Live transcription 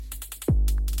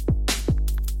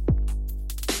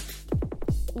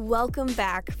Welcome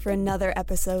back for another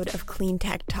episode of Clean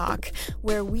Tech Talk,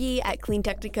 where we at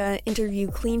CleanTechnica interview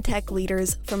clean tech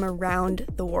leaders from around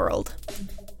the world.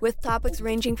 With topics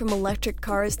ranging from electric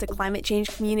cars to climate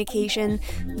change communication,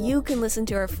 you can listen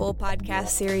to our full podcast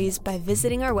series by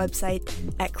visiting our website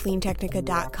at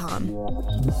CleanTechnica.com.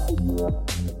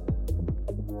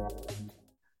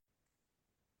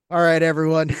 All right,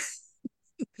 everyone.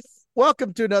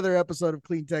 Welcome to another episode of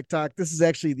Clean Tech Talk. This is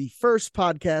actually the first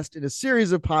podcast in a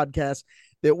series of podcasts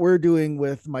that we're doing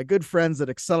with my good friends at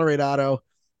Xcelerate Auto.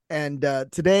 And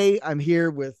today I'm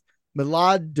here with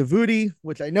Milad Davoodi,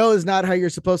 which I know is not how you're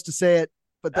supposed to say it,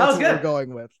 but that's what we're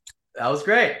going with. That was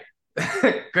great.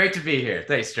 Great to be here.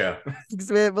 Thanks, Joe.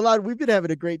 Milad, we've been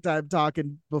having a great time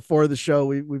talking before the show.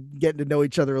 We've been getting to know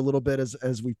each other a little bit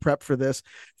as we prep for this.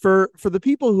 For the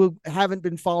people who haven't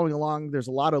been following along, there's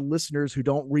a lot of listeners who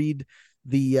don't read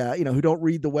who don't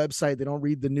read the website. They don't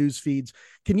read the news feeds.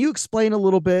 Can you explain a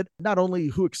little bit, not only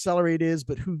who Xcelerate is,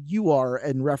 but who you are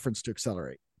in reference to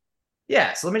Xcelerate?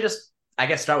 Yeah. So let me just,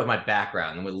 start with my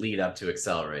background and we'll lead up to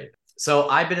Xcelerate. So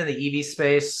I've been in the EV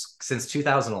space since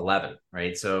 2011,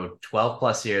 right? So 12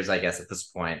 plus years, I guess, at this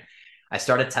point. I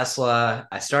started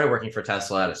working for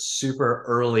Tesla at a super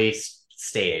early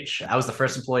stage. I was the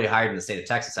first employee hired in the state of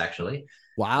Texas, actually.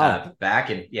 Wow.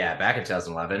 Back in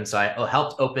 2011. So I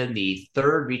helped open the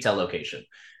third retail location.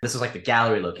 This was like the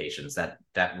gallery locations that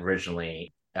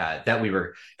originally that we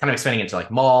were kind of expanding into, like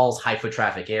malls, high foot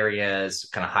traffic areas,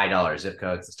 kind of high dollar zip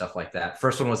codes and stuff like that.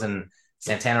 First one was in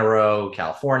Santana Row,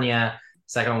 California.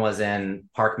 Second one was in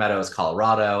Park Meadows,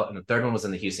 Colorado. And the third one was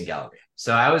in the Houston Gallery.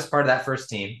 So I was part of that first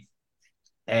team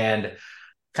and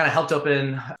kind of helped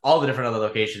open all the different other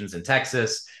locations in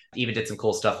Texas. Even did some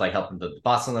cool stuff like helping the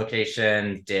Boston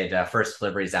location, did first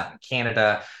deliveries out in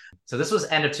Canada. So this was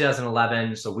end of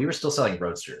 2011. So we were still selling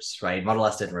Roadsters, right? Model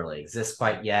S didn't really exist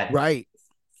quite yet. Right.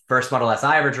 First Model S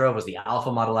I ever drove was the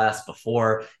Alpha Model S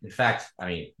before. In fact,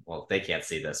 they can't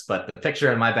see this, but the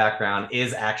picture in my background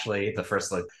is actually the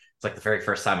first, it's like the very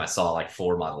first time I saw like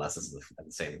 4 Model S's at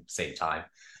the same time.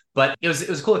 But it was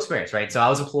a cool experience, right? So I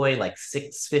was employee like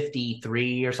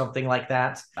 653 or something like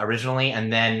that originally.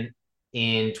 And then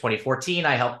in 2014,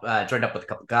 I helped joined up with a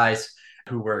couple of guys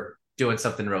who were doing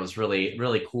something that was really,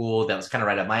 really cool. That was kind of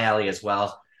right up my alley as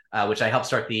well. Which I helped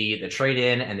start the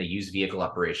trade-in and the used vehicle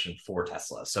operation for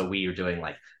Tesla. So we were doing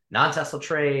like non-Tesla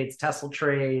trades, Tesla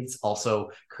trades, also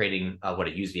creating what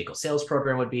a used vehicle sales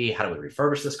program would be. How do we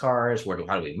refurbish these cars?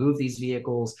 How do we move these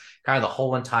vehicles? Kind of the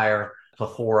whole entire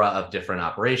plethora of different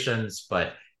operations,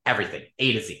 but everything,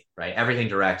 A to Z, right? Everything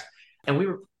direct.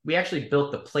 And we actually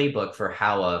built the playbook for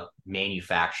how a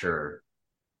manufacturer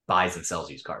buys and sells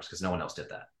used cars, because no one else did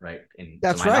that, right?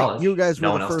 That's right. You guys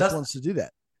were the first ones to do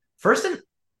that.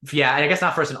 I guess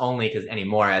not first and only because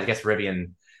anymore. I guess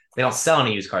Rivian, they don't sell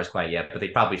any used cars quite yet, but they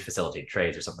probably facilitate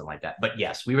trades or something like that. But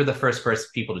yes, we were the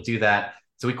first people to do that.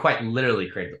 So we quite literally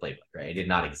created the playbook, right? It did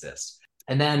not exist.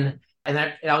 And then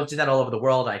I did that all over the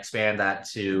world. I expand that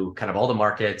to kind of all the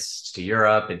markets, to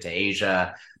Europe, into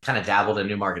Asia, kind of dabbled in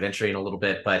new market entry in a little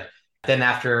bit. But then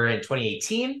in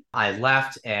 2018, I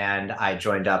left and I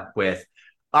joined up with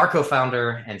our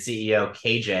co-founder and CEO,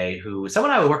 KJ, who someone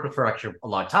I worked with for actually a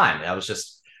long time.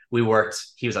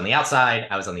 He was on the outside,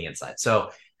 I was on the inside.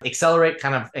 So Xcelerate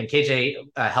and KJ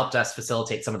helped us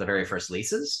facilitate some of the very first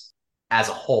leases as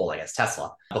a whole, I guess,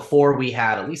 Tesla. Before we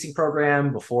had a leasing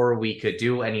program, before we could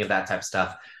do any of that type of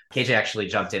stuff, KJ actually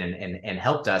jumped in and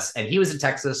helped us. And he was in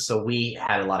Texas, so we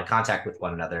had a lot of contact with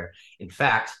one another. In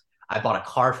fact, I bought a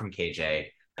car from KJ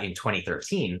in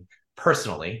 2013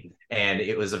 personally, and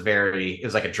it was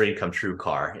like a dream come true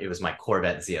car. It was my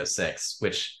Corvette Z06,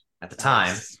 which at the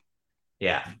time,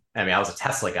 yeah, I was a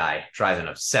Tesla guy driving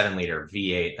a 7-liter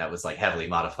V8 that was like heavily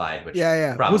modified. Which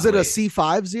was it a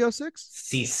C5 Z06?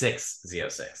 C6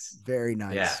 Z06. Very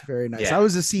nice. Yeah. Very nice. Yeah. I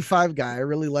was a C5 guy. I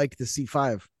really liked the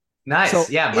C5. Nice. So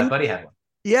my buddy had one.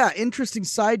 Yeah. Interesting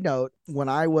side note. When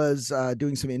I was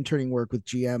doing some interning work with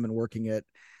GM and working at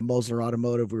Mosler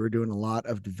Automotive, we were doing a lot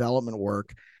of development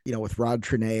work, with Rod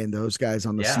Trenet and those guys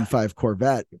on the C5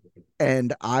 Corvette.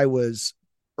 And I was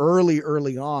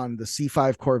early on, the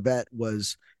C5 Corvette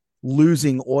was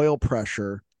losing oil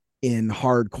pressure in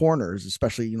hard corners,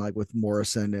 especially like with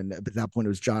Morrison. And at that point, it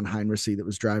was John Heinrichsey that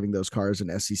was driving those cars in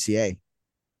SCCA.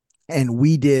 And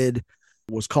we did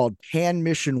was called Pan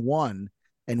Mission 1.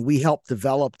 And we helped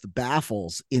develop the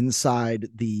baffles inside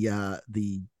the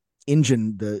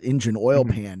engine oil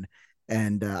pan.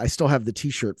 And I still have the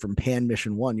t-shirt from Pan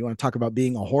Mission 1. You want to talk about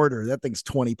being a hoarder? That thing's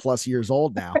 20 plus years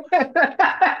old now.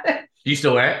 You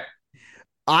still wear it?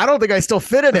 I don't think I still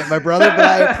fit in it, my brother, but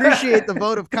I appreciate the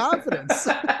vote of confidence.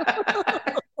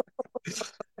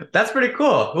 That's pretty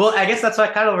cool. Well, I guess that's why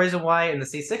kind of the reason why in the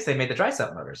C6 they made the dry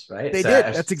set motors, right? They So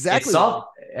did. That's exactly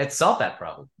it solved that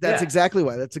problem. That's exactly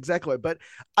why. That's exactly why. But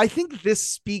I think this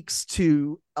speaks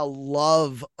to a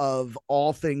love of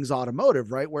all things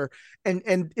automotive, right? Where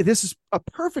and this is a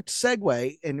perfect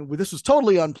segue, and this was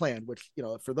totally unplanned. Which, you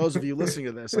know, for those of you listening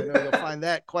to this, I know you'll find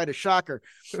that quite a shocker.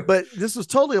 But this was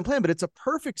totally unplanned. But it's a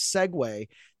perfect segue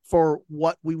for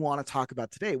what we want to talk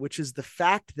about today, which is the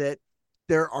fact that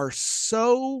there are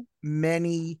so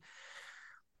many.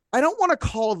 I don't want to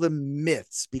call them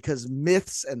myths, because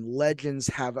myths and legends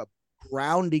have a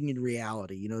grounding in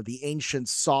reality. You know, the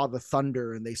ancients saw the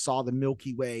thunder and they saw the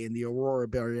Milky Way and the aurora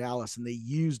borealis, and they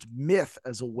used myth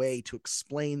as a way to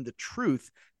explain the truth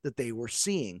that they were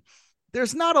seeing.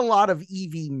 There's not a lot of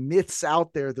EV myths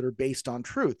out there that are based on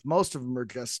truth. Most of them are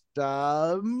just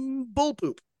bull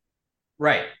poop.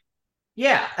 Right.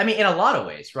 Yeah. I mean, in a lot of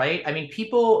ways, right? I mean,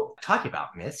 people talk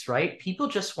about myths, right? People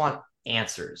just want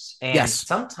answers. And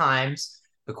sometimes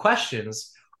the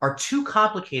questions are too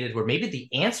complicated, where maybe the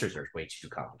answers are way too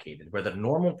complicated, where the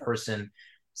normal person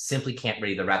simply can't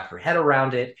really wrap their head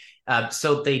around it.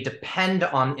 So they depend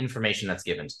on information that's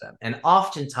given to them. And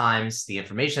oftentimes the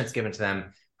information that's given to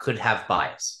them could have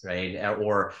bias, right?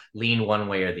 Or lean one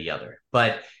way or the other.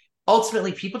 But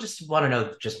ultimately, people just want to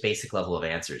know just basic level of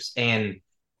answers. And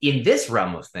in this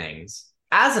realm of things,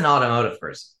 as an automotive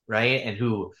person, right, and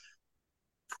who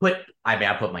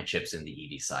I put my chips in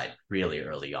the EV side really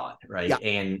early on, right,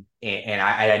 and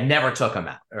I never took them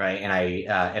out, right, and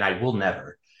I will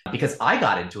never, because I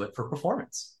got into it for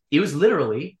performance. It was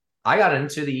literally, I got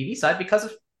into the EV side because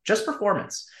of just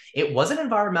performance. It wasn't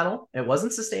environmental. It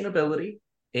wasn't sustainability.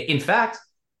 In fact,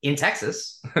 in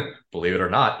Texas, believe it or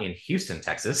not, in Houston,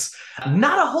 Texas,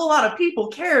 not a whole lot of people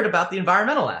cared about the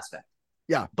environmental aspect.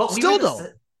 Yeah, but we still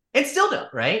don't. And still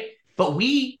don't, right? But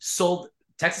we sold.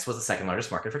 Texas was the second largest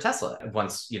market for Tesla.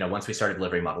 Once we started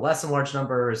delivering Model S in large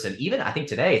numbers, and even I think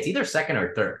today it's either second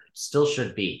or third. Still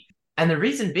should be. And the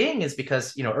reason being is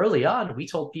because, early on we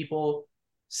told people,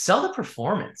 sell the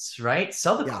performance, right?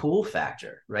 Sell the cool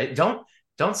factor, right? Don't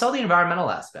sell the environmental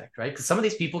aspect, right? Because some of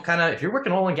these people kind of, if you're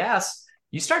working oil and gas,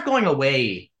 you start going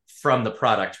away from the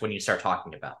product when you start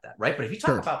talking about that, right? But if you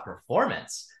talk about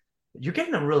performance, you're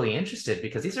getting them really interested,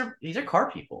 because these are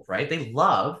car people, right? They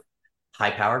love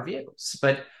high-powered vehicles.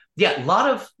 But yeah, a lot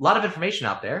of information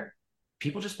out there.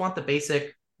 People just want the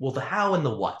basic, well, the how and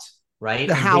the what, right?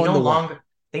 The how and the what.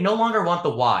 They no longer want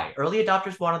the why. Early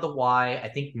adopters wanted the why. I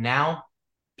think now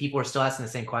people are still asking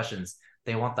the same questions.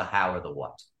 They want the how or the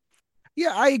what.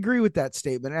 Yeah, I agree with that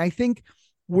statement. And I think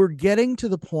we're getting to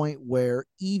the point where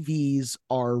EVs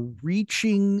are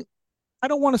reaching, I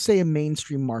don't want to say a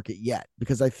mainstream market yet,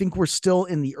 because I think we're still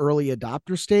in the early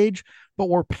adopter stage, but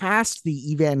we're past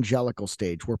the evangelical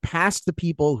stage. We're past the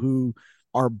people who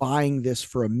are buying this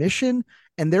for a mission,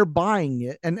 and they're buying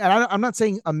it. And I'm not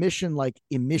saying a mission like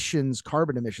emissions,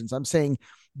 carbon emissions. I'm saying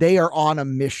they are on a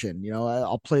mission.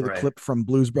 I'll play the clip from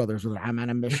Blues Brothers with "I'm on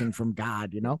a mission from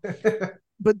God,"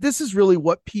 But this is really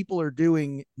what people are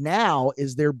doing now,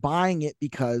 is they're buying it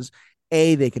because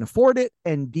A, they can afford it,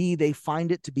 and B, they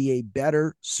find it to be a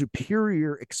better,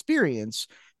 superior experience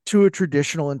to a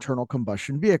traditional internal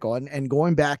combustion vehicle. And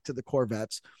going back to the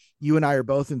Corvettes, you and I are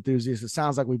both enthusiasts. It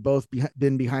sounds like we've both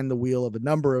been behind the wheel of a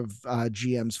number of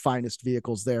GM's finest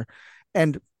vehicles there.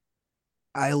 And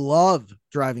I love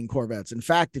driving Corvettes. In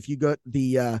fact, if you go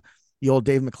the old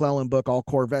Dave McClellan book, All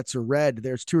Corvettes Are Red,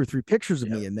 there's 2 or 3 pictures of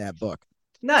me in that book.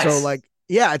 Nice. So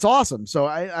it's awesome. So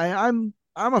I'm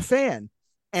a fan.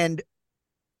 And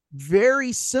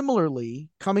very similarly,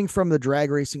 coming from the drag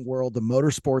racing world, the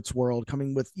motorsports world,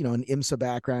 coming with, an IMSA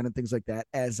background and things like that,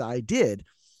 as I did,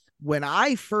 when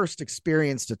I first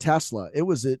experienced a Tesla, it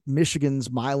was at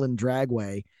Michigan's Milan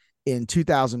Dragway in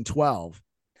 2012.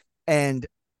 And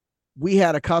we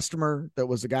had a customer that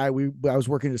was a guy, I was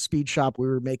working at a speed shop. We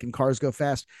were making cars go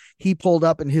fast. He pulled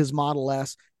up in his Model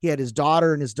S. He had his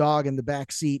daughter and his dog in the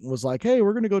back seat and was like, "Hey,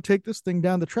 we're going to go take this thing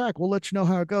down the track. We'll let you know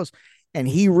how it goes." And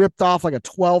he ripped off like a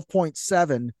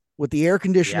 12.7 with the air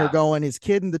conditioner going, his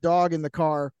kid and the dog in the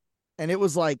car. And it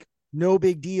was like no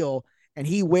big deal. And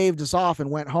he waved us off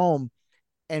and went home.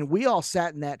 And we all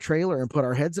sat in that trailer and put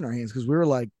our heads in our hands, because we were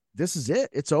like, this is it.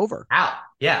 It's over. How?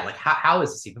 Yeah. Like how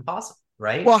is this even possible?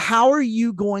 Right. Well, how are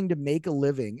you going to make a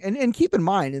living? And keep in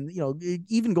mind, and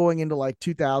even going into like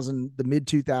 2000, the mid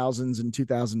 2000s and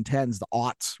 2010s, the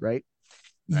aughts, right?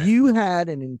 You had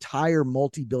an entire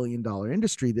multi-billion-dollar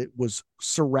industry that was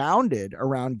surrounded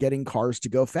around getting cars to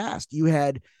go fast. You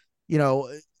had,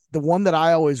 the one that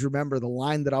I always remember, the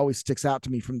line that always sticks out to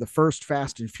me from the first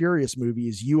Fast and Furious movie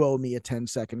is, "You owe me a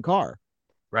 10-second car."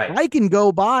 Right. I can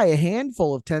go buy a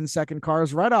handful of 10-second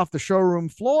cars right off the showroom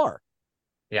floor.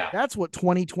 Yeah. That's what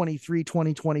 2023,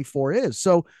 2024 is.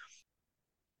 So,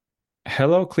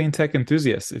 hello, clean tech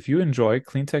enthusiasts. If you enjoy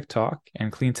Clean Tech Talk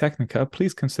and CleanTechnica,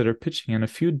 please consider pitching in a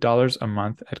few dollars a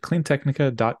month at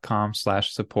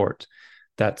cleantechnica.com/support.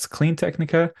 That's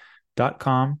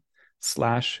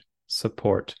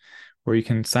cleantechnica.com/support, where you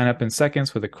can sign up in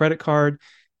seconds with a credit card,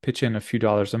 pitch in a few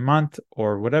dollars a month,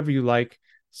 or whatever you like.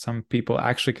 Some people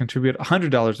actually contribute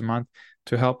 $100 a month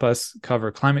to help us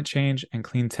cover climate change and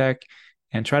clean tech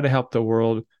and try to help the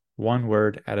world one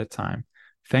word at a time.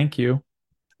 Thank you.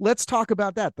 let's talk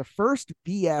about that. The first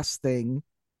BS thing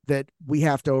that we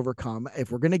have to overcome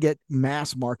if we're going to get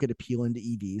mass market appeal into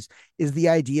EVs is the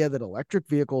idea that electric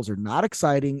vehicles are not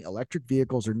exciting, electric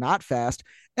vehicles are not fast.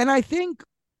 And I think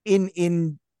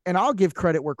and I'll give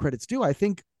credit where credit's due. I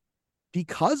think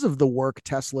because of the work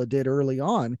Tesla did early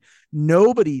on,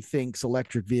 nobody thinks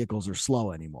electric vehicles are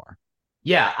slow anymore.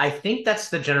 Yeah, I think that's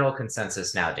the general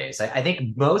consensus nowadays. I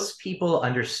think most people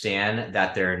understand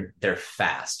that they're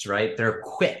fast, right? They're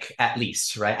quick, at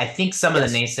least, right? I think some of the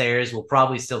naysayers will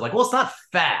probably still like, well, it's not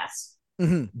fast,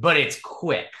 but it's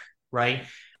quick, right?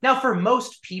 Now, for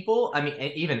most people, I mean,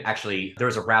 even actually, there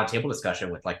was a roundtable discussion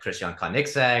with like Christian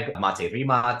Koenigsegg, Mate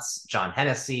Rimac, John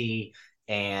Hennessy,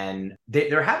 and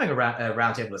they're having a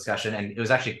roundtable discussion. And it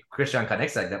was actually Christian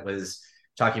Koenigsegg that was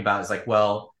talking about, is like,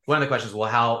 well, one of the questions,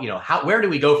 well, where do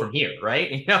we go from here,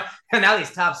 right? And now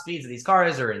these top speeds of these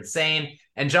cars are insane.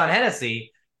 And John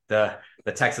Hennessy, the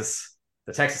Texas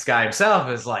guy himself,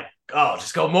 is like, oh,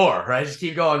 just go more, right? Just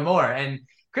keep going more. And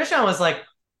Christian was like,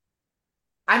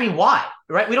 I mean, why,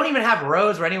 right? We don't even have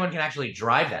roads where anyone can actually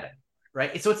drive that anymore,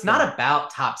 right? So it's not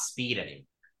about top speed anymore.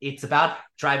 It's about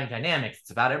driving dynamics.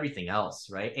 It's about everything else,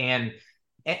 right? And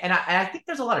I think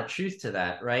there's a lot of truth to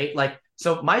that, right? Like,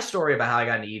 so my story about how I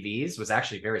got into EVs was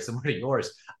actually very similar to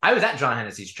yours. I was at John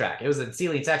Hennessy's track. It was in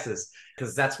Sealy, Texas,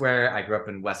 because that's where I grew up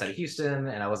in west side of Houston,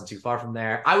 and I wasn't too far from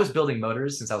there. I was building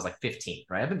motors since I was like 15,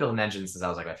 right? I've been building engines since I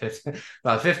was like about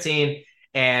 15,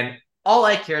 and all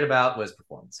I cared about was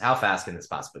performance. How fast can this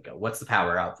possibly go? What's the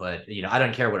power output? I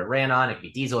don't care what it ran on. It could be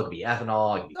diesel, it could be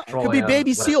ethanol, it could be petroleum. It could be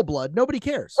baby seal blood. Nobody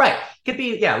cares. Right. It could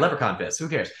be, leprechaun piss. Who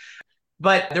cares?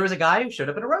 But there was a guy who showed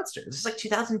up in a Roadster. This is like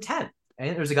 2010.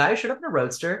 And there was a guy who showed up in a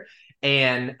Roadster.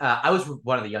 And I was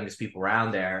one of the youngest people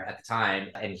around there at the time.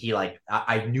 And he I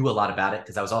knew a lot about it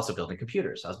because I was also building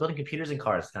computers. I was building computers and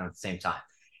cars kind of at the same time.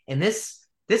 And this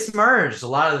merged a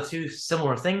lot of the two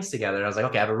similar things together. And I was like,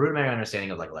 okay, I have a rudimentary understanding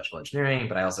of like electrical engineering,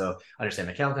 but I also understand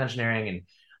mechanical engineering. And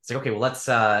it's like, okay, well,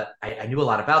 I knew a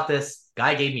lot about this.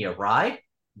 Guy gave me a ride,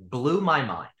 blew my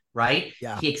mind, right?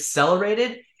 Yeah. He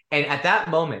accelerated. And at that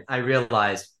moment, I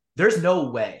realized there's no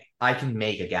way I can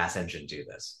make a gas engine do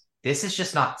this. This is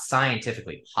just not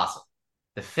scientifically possible.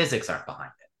 The physics aren't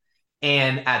behind it.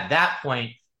 And at that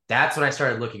point, that's when I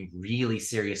started looking really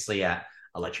seriously at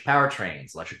electric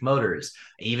powertrains, electric motors,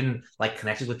 even like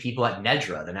connected with people at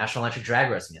NEDRA, the National Electric Drag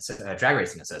Racing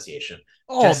Association.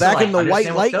 Oh, back in the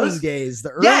White Lightning days.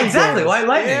 The early exactly. days. White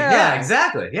Lightning. Yeah,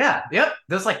 exactly. Yeah. Yep.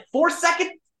 Those like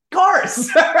 4-second cars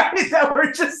right, that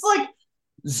were just like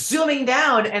zooming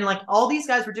down, and like all these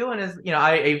guys were doing is,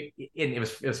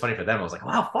 it was funny for them. I was like,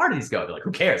 well, how far do these go? They're like,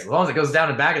 who cares? As long as it goes down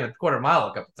and back in the quarter mile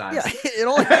a couple times. Yeah, it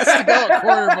only has to go a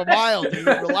quarter of a mile, dude.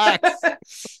 Relax.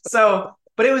 So,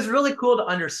 but it was really cool to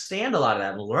understand a lot of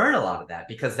that and learn a lot of that,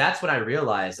 because that's when I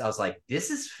realized, I was like,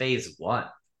 this is phase one.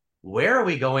 Where are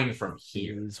we going from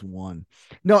here? Phase one.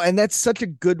 No, and that's such a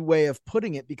good way of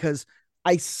putting it, because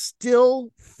I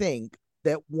still think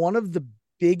that one of the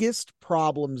biggest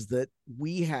problems that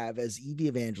we have as EV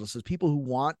evangelists, as people who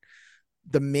want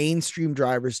the mainstream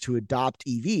drivers to adopt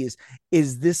EVs,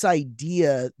 is this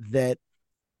idea that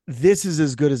this is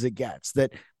as good as it gets.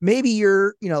 That maybe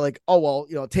you're, like, oh, well,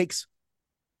 it takes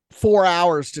 4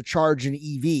 hours to charge an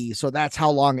EV, so that's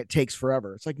how long it takes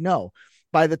forever. It's like, no,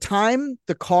 by the time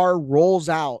the car rolls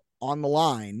out on the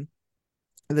line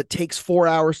that takes 4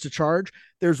 hours to charge,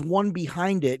 there's one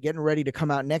behind it getting ready to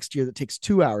come out next year that takes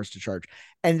 2 hours to charge.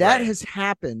 And that has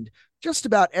happened just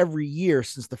about every year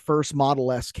since the first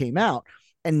Model S came out.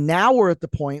 And now we're at the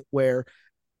point where,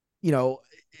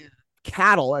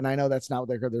 Cattle, and I know that's not what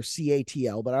they're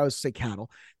CATL, but I always say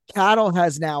Cattle. Cattle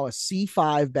has now a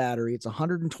C5 battery. It's a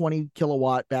 120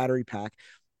 kilowatt battery pack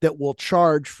that will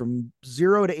charge from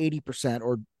 0 to 80%,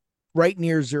 or right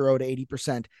near 0 to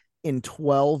 80%, in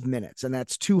 12 minutes. And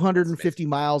that's 250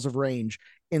 miles of range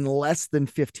in less than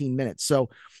 15 minutes.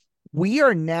 So we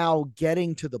are now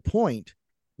getting to the point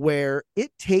where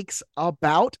it takes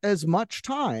about as much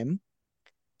time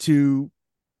to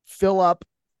fill up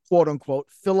quote unquote,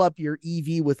 fill up your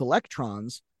EV with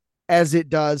electrons as it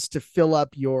does to fill up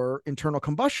your internal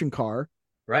combustion car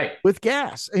with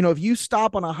gas. If you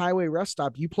stop on a highway rest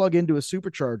stop, you plug into a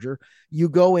supercharger, you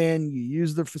go in, you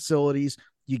use the facilities,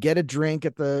 you get a drink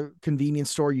at the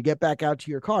convenience store, you get back out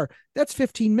to your car. That's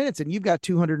 15 minutes and you've got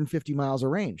 250 miles of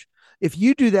range. If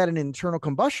you do that in an internal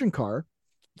combustion car,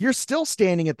 you're still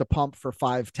standing at the pump for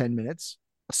 5-10 minutes,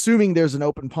 assuming there's an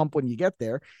open pump when you get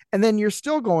there. And then you're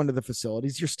still going to the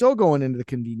facilities. You're still going into the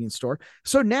convenience store.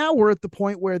 So now we're at the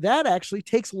point where that actually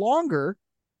takes longer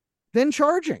than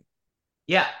charging.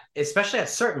 Yeah, especially at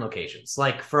certain locations.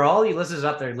 Like for all you listeners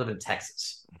out there who live in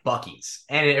Texas, Buc-ee's,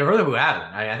 and really who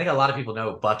haven't, I think a lot of people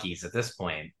know Buc-ee's at this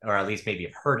point, or at least maybe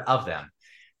have heard of them.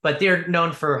 But they're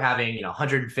known for having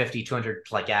 150, 200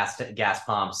 like gas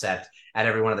pumps at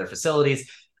every one of their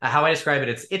facilities. How I describe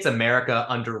it, it's America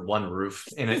under one roof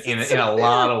in a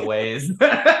lot of ways.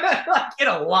 Like in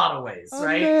a lot of ways,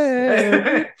 right?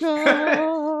 It's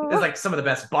like some of the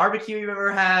best barbecue you've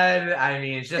ever had. I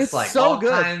mean, it's just like so all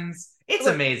good. Kinds. It's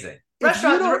amazing. If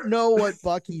you don't know what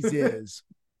Buc-ee's is,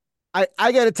 I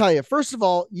got to tell you, first of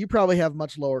all, you probably have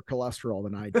much lower cholesterol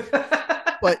than I do.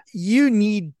 But you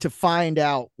need to find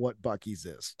out what Buc-ee's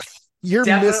is. You're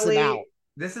missing out.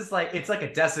 This is like, it's like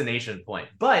a destination point.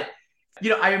 But,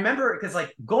 I remember because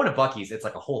like going to Buc-ee's, it's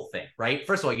like a whole thing, right?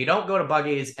 First of all, you don't go to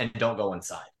Buc-ee's and don't go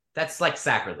inside. That's like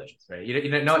sacrilegious, right?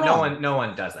 No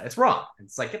one does that. It's wrong.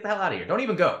 It's like, get the hell out of here. Don't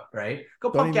even go, right?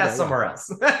 Go pump gas somewhere else.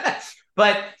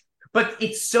 But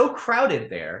it's so crowded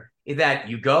there that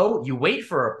you go, you wait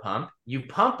for a pump, you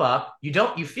pump up,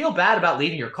 you feel bad about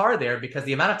leaving your car there because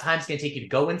the amount of time it's going to take you to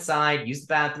go inside, use the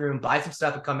bathroom, buy some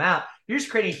stuff and come out, you're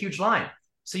just creating a huge line.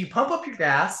 So you pump up your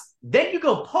gas, then you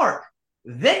go park,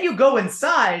 then you go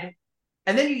inside,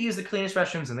 and then you use the cleanest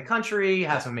restrooms in the country,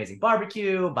 have some amazing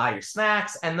barbecue, buy your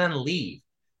snacks, and then leave.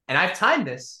 And I've timed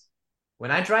this.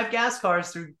 When I drive gas cars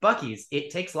through Buc-ee's, it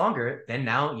takes longer than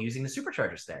now using the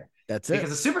superchargers there. That's it.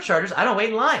 Because the superchargers, I don't wait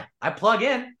in line. I plug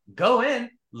in, go in,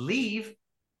 leave.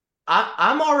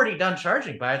 I'm already done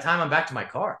charging by the time I'm back to my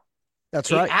car.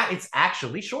 That's right. It's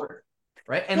actually shorter,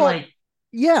 right? And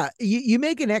yeah, you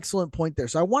make an excellent point there.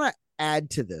 So I want to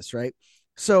add to this, right?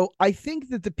 So I think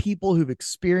that the people who've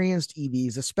experienced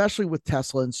EVs, especially with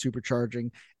Tesla and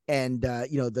supercharging and,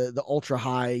 the ultra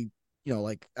high,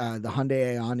 like the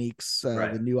Hyundai Ioniqs,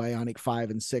 the new Ioniq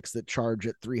 5 and 6 that charge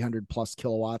at 300 plus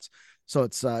kilowatts. So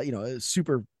it's,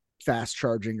 super fast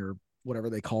charging or whatever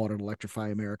they call it in Electrify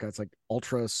America. It's like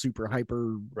ultra, super,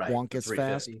 hyper, wonkus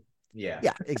fast. Yeah,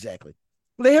 exactly.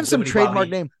 They have some trademark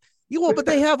name. But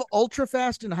they have ultra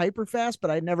fast and hyper fast, but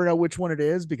I never know which one it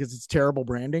is because it's terrible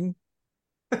branding.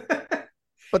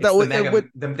 But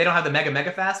that they don't have the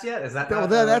mega fast yet. Is that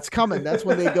that's coming? That's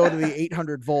when they go to the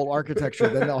 800 volt architecture.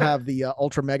 Then they'll have the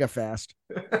ultra mega fast.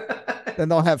 Then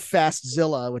they'll have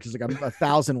Fastzilla, which is like a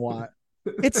 1,000 watt.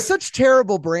 It's such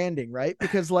terrible branding, right?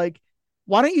 Because like,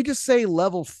 why don't you just say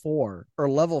level 4 or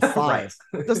level 5?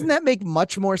 Doesn't that make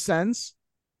much more sense?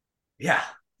 Yeah.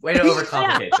 Way to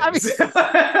overcomplicate things.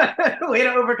 Way to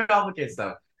overcomplicate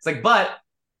stuff. It's like, but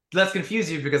let's confuse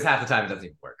you because half the time it doesn't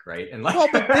even work, right? And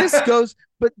like,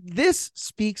 but this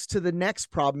speaks to the next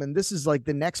problem, and this is like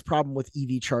the next problem with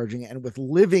EV charging and with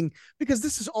living, because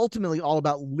this is ultimately all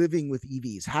about living with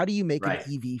EVs. How do you make an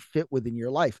EV fit within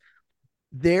your life?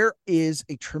 There is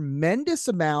a tremendous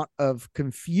amount of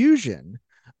confusion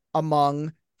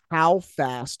among how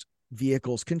fast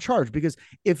vehicles can charge, because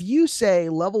if you say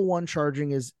level 1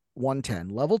 charging is 110,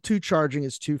 level 2 charging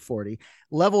is 240,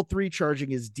 level 3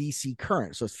 charging is DC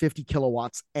current, so it's 50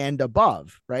 kilowatts and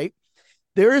above, right?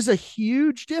 There is a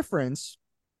huge difference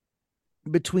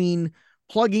between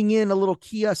plugging in a little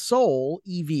Kia Soul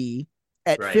EV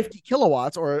at 50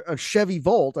 kilowatts or a Chevy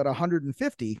Volt at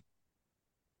 150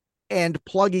 and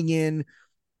plugging in,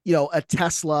 a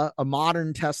Tesla, a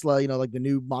modern Tesla, like the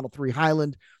new Model 3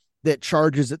 Highland that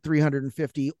charges at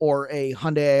 350, or a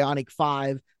Hyundai Ioniq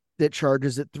 5 that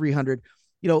charges at 300.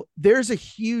 There's a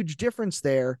huge difference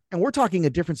there. And we're talking a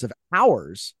difference of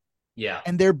hours. Yeah.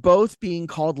 And they're both being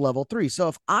called level 3. So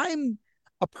if I'm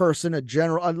a person, a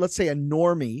general, let's say a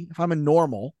normie, if I'm a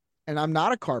normal and I'm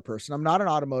not a car person, I'm not an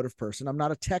automotive person, I'm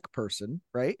not a tech person,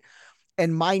 right?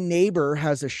 And my neighbor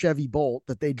has a Chevy Bolt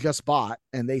that they just bought,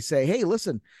 and they say, hey,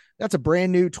 listen, that's a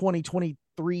brand new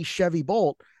 2023 Chevy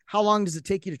Bolt. How long does it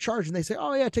take you to charge? And they say,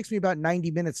 oh yeah, it takes me about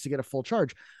 90 minutes to get a full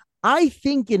charge. I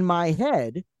think in my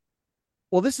head,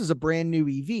 well, this is a brand new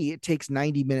EV. It takes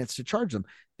 90 minutes to charge them.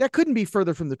 That couldn't be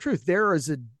further from the truth. There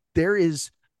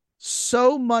is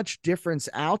so much difference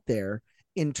out there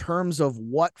in terms of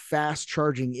what fast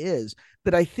charging is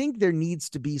that I think there needs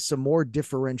to be some more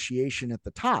differentiation at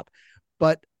the top.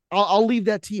 But I'll leave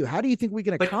that to you. How do you think we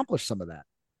can accomplish some of that?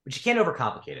 But you can't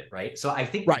overcomplicate it, right? So I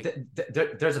think right.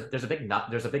 There's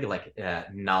a big like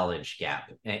knowledge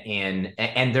gap, and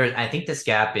there I think this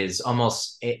gap is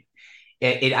almost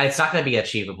it's not going to be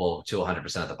achievable to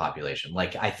 100% of the population.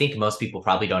 Like, I think most people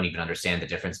probably don't even understand the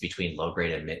difference between low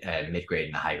grade and mid grade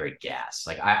and high grade gas.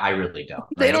 Like, I really don't. Right?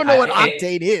 They don't know what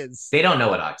octane is. They don't know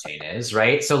what octane is,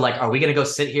 right? So, like, are we going to go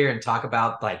sit here and talk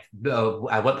about like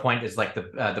at what point is like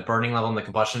the burning level and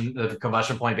the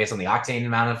combustion point based on the octane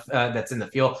amount of that's in the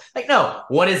fuel? Like, no.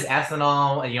 What is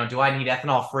ethanol? You know, do I need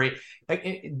ethanol free?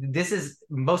 Like, this is,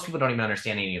 most people don't even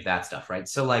understand any of that stuff, right?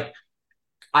 So, like,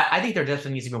 I think there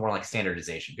definitely needs to be more like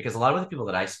standardization, because a lot of the people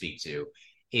that I speak to,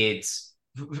 it's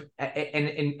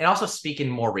and also speak in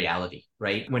more reality,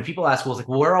 right? When people ask, well, it's like,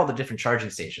 where are all the different charging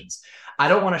stations? I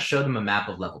don't want to show them a map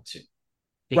of level 2,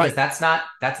 because that's not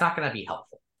going to be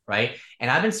helpful, right? And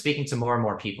I've been speaking to more and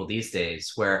more people these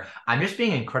days where I'm just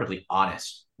being incredibly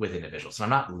honest with individuals, and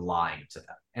I'm not lying to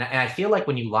them. And I feel like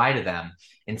when you lie to them,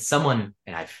 and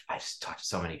I've talked to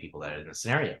so many people that are in this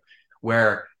scenario,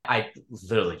 where I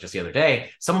literally just the other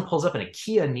day, someone pulls up in a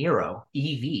Kia Niro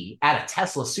EV at a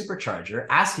Tesla supercharger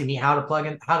asking me how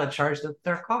to charge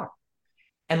their car.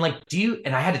 And like,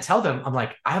 and I had to tell them, I'm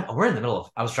like, we're in the middle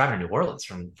of, I was driving to New Orleans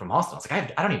from Austin. I was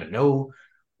like, I don't even know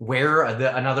where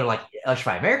another like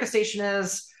Electrify America station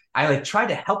is. I like tried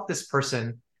to help this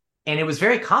person, and it was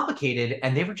very complicated,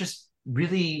 and they were just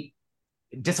really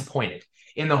disappointed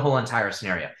in the whole entire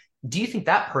scenario. Do you think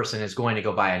that person is going to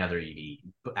go buy another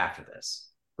EV after this?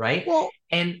 Right. Well,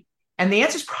 and the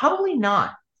answer is probably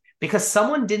not, because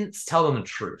someone didn't tell them the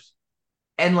truth.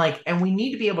 And we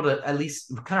need to be able to at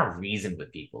least kind of reason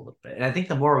with people a little bit. And I think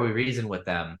the more we reason with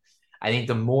them, I think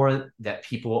the more that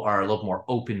people are a little more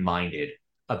open-minded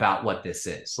about what this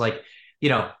is. Like, you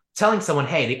know, telling someone,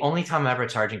 hey, the only time I'm ever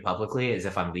charging publicly is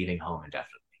if I'm leaving home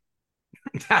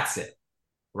indefinitely. That's it.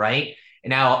 Right. And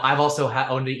now I've also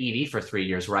owned an EV for 3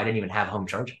 years where I didn't even have home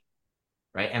charging.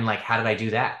 Right. And like, how did I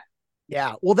do that?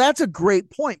 Yeah. Well, that's a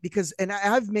great point, because, and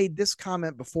I've made this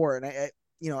comment before, and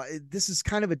this is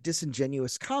kind of a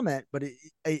disingenuous comment, but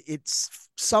it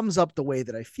sums up the way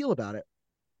that I feel about it.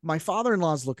 My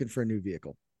father-in-law is looking for a new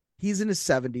vehicle. He's in his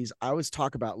 70s. I always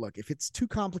talk about, look, if it's too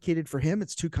complicated for him,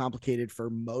 it's too complicated for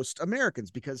most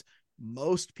Americans, because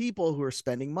most people who are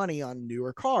spending money on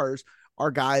newer cars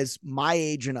are guys my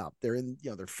age and up. They're in,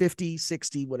 they're 50,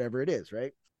 60, whatever it is.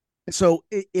 Right. So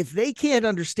if they can't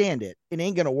understand it, it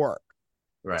ain't going to work.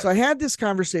 Right. So I had this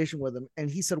conversation with him, and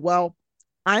he said, well,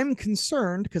 I'm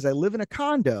concerned because I live in a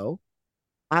condo.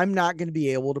 I'm not going to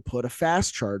be able to put a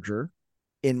fast charger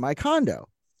in my condo.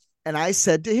 And I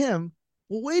said to him,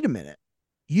 well, wait a minute.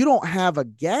 You don't have a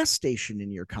gas station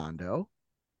in your condo,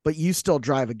 but you still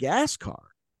drive a gas car.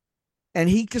 And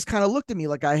he just kind of looked at me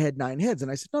like I had 9 heads. And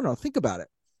I said, no, think about it.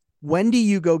 When do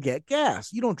you go get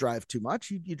gas? You don't drive too much.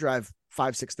 You drive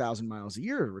 5,000-6,000 miles a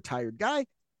year, a retired guy.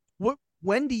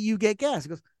 When do you get gas? He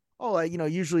goes, oh,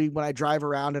 usually when I drive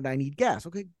around and I need gas.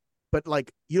 Okay. But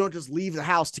like, you don't just leave the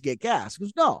house to get gas. He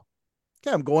goes, no.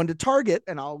 Okay, I'm going to Target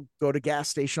and I'll go to gas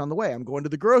station on the way. I'm going to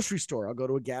the grocery store. I'll go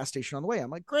to a gas station on the way.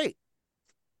 I'm like, great.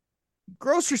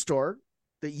 Grocery store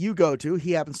that you go to,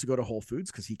 he happens to go to Whole Foods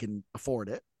because he can afford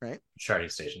it, right? Charging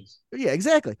stations. Yeah,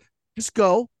 exactly. Just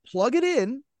go, plug it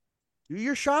in, do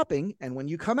your shopping, and when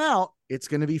you come out, it's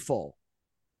going to be full.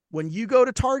 When you go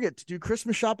to Target to do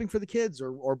Christmas shopping for the kids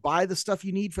or buy the stuff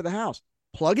you need for the house,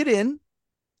 plug it in.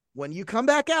 When you come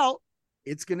back out,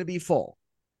 it's going to be full.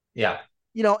 Yeah.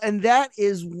 And that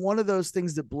is one of those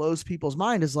things that blows people's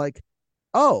mind, is like,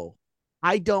 oh,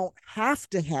 I don't have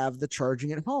to have the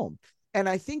charging at home. And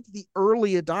I think the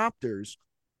early adopters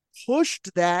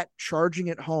pushed that charging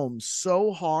at home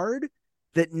so hard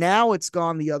that now it's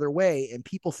gone the other way. And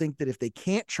people think that if they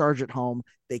can't charge at home,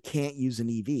 they can't use an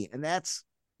EV. And that's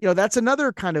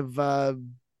another kind of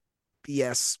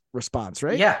BS response,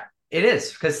 right? Yeah, it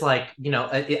is. Because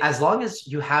as long as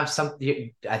you have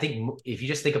something, I think if you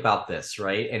just think about this,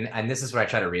 right? And this is what I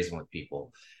try to reason with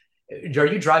people. Are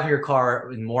you driving your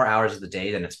car in more hours of the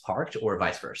day than it's parked, or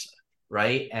vice versa?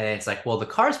 Right. And it's like, well, the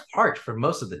car's parked for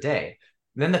most of the day.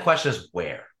 And then the question is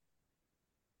where?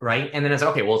 Right. And then it's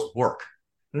like, okay, well, it's work.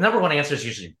 The number one answer is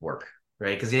usually work,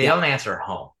 right? Because the only answer at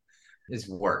home is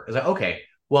work. It's like, okay,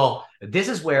 well, this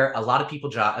is where a lot of people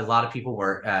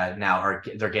were now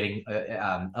they're getting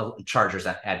chargers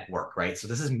at work, right? So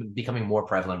this is becoming more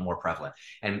prevalent.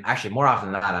 And actually, more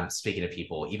often than not, I'm speaking to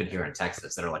people, even here in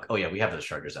Texas, that are like, oh yeah, we have those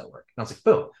chargers at work. And I was like,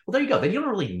 boom, well, there you go. Then you don't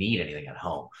really need anything at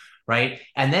home, right?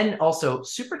 And then also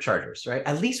superchargers, right?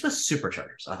 At least with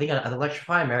superchargers, I think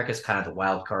Electrify America is kind of the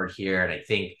wild card here. And I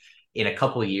think in a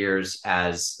couple of years,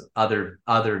 as other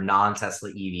non-Tesla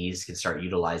EVs can start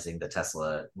utilizing the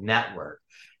Tesla network,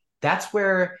 that's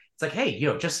where it's like, hey,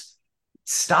 just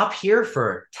stop here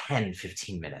for 10,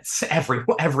 15 minutes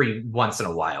every once in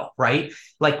a while, right?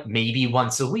 Like maybe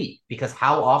once a week, because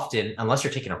how often, unless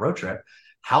you're taking a road trip,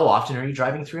 how often are you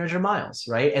driving 300 miles,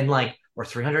 right? And like, or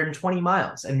 320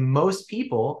 miles. And most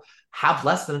people have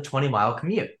less than a 20-mile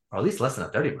commute, or at least less than a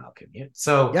 30-mile commute.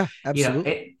 So, yeah,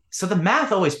 absolutely. So the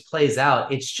math always plays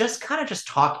out. It's just kind of just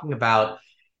talking about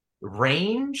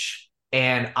range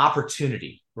and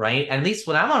opportunity, right? And at least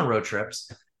when I'm on road trips,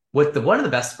 one of the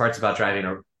best parts about driving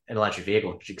an electric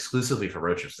vehicle exclusively for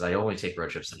road trips, is I only take road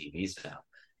trips on EVs now,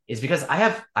 is because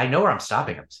I know where I'm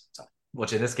stopping every single time,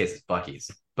 which in this case is Buc-ee's.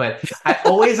 But I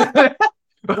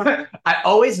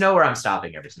always know where I'm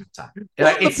stopping every single time.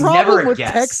 Well, it's never a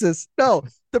guess. Texas. No,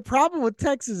 the problem with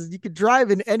Texas is you could drive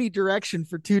in any direction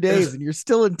for 2 days and you're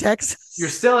still in Texas. You're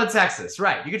still in Texas,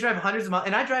 right? You could drive hundreds of miles.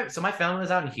 And I drive. So my family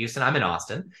was out in Houston. I'm in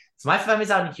Austin. So my family's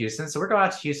out in Houston. So we're going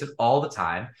out to Houston all the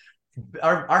time.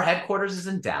 Our headquarters is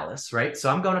in Dallas, right? So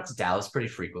I'm going up to Dallas pretty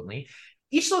frequently.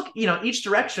 Each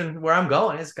direction where I'm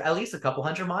going is at least a couple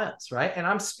hundred miles, right? And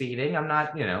I'm speeding. I'm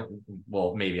not,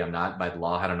 well, maybe I'm not by the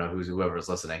law. I don't know whoever's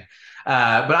listening.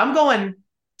 But I'm going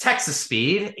Texas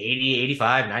speed, 80,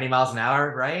 85, 90 miles an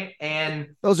hour, right? And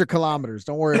those are kilometers.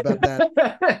 Don't worry about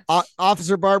that.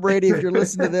 Officer Barbrady, if you're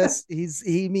listening to this,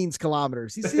 he means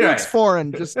kilometers. He looks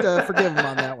foreign. Just forgive him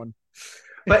on that one.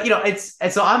 But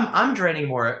so I'm draining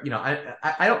more.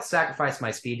 I don't sacrifice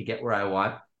my speed to get where I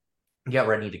want, get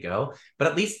where I need to go. But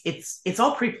at least it's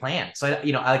all pre-planned. So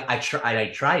I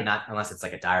try not, unless it's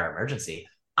like a dire emergency.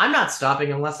 I'm not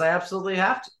stopping unless I absolutely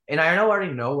have to, and I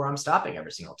already know where I'm stopping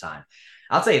every single time.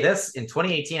 I'll tell you this: in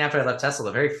 2018, after I left Tesla,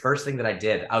 the very first thing that I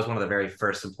did, I was one of the very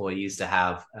first employees to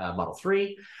have a Model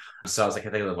 3. So I was like, I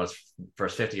think it was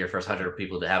first 50 or first 100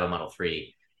 people to have a Model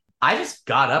 3. I just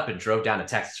got up and drove down to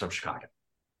Texas from Chicago.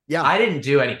 Yeah. I didn't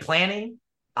do any planning.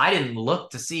 I didn't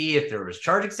look to see if there was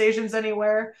charging stations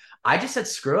anywhere. I just said,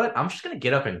 screw it. I'm just going to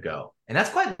get up and go. And that's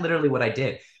quite literally what I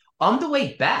did. On the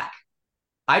way back,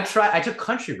 I took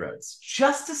country roads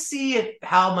just to see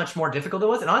how much more difficult it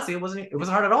was. And honestly, it wasn't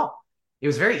hard at all. It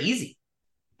was very easy.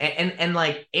 And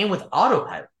with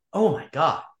autopilot, oh my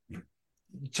God.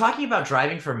 Talking about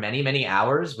driving for many, many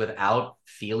hours without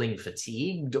feeling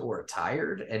fatigued or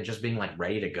tired and just being like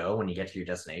ready to go when you get to your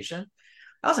destination,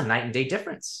 that was a night and day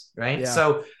difference, right? Yeah.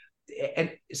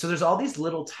 So there's all these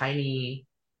little tiny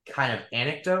kind of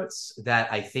anecdotes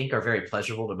that I think are very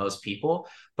pleasurable to most people.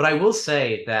 But I will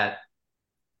say that,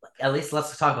 at least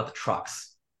let's talk about the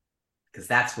trucks, because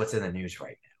that's what's in the news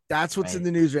right now. That's what's in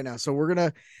the news right now. So we're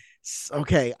going to,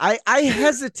 okay. I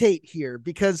hesitate here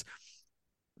because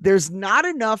there's not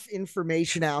enough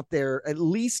information out there, at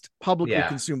least publicly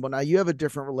consumable. Now, you have a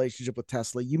different relationship with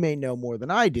Tesla. You may know more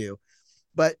than I do,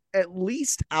 but at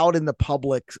least out in the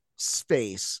public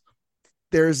space,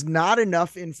 there's not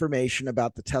enough information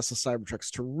about the Tesla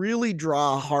Cybertrucks to really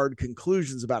draw hard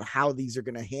conclusions about how these are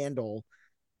going to handle,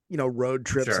 road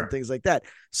trips and things like that.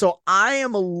 So I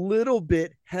am a little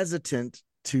bit hesitant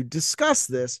to discuss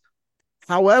this.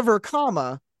 However,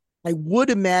 I would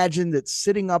imagine that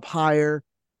sitting up higher,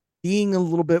 being a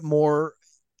little bit more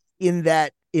in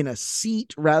a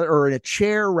seat or in a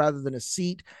chair rather than a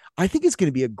seat, I think it's going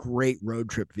to be a great road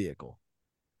trip vehicle.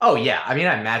 Oh yeah. I mean,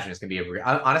 I imagine it's going to be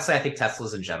honestly, I think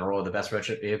Teslas in general are the best road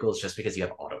trip vehicles just because you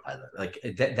have autopilot. Like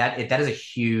that is a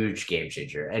huge game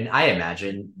changer. And I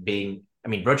imagine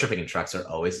road tripping in trucks are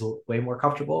always way more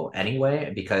comfortable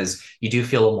anyway, because you do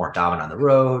feel a little more dominant on the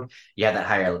road. You have that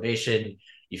higher elevation.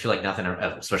 You feel like nothing,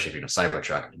 especially if you're in a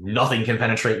Cybertruck, nothing can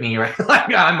penetrate me, right?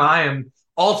 Like I am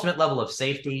ultimate level of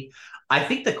safety. I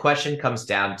think the question comes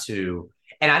down to,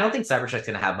 and I don't think Cybertruck's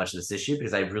going to have much of this issue,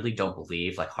 because I really don't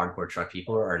believe like hardcore truck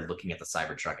people are looking at the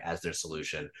Cybertruck as their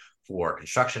solution for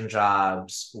construction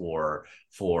jobs or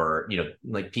for,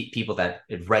 people that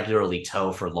regularly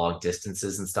tow for long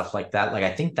distances and stuff like that. Like,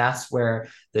 I think that's where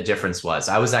the difference was.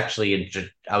 I was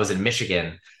in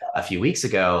Michigan a few weeks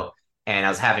ago, and I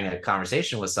was having a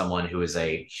conversation with someone who is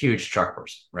a huge truck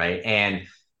person, right? And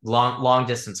long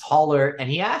distance hauler. And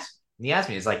he asked me,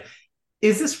 he's like,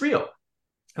 is this real?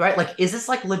 Right? Like, is this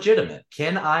like legitimate?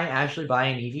 Can I actually buy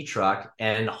an EV truck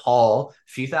and haul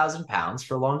a few thousand pounds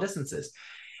for long distances?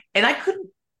 And I couldn't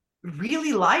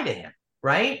really lie to him,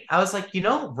 right? I was like,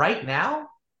 right now,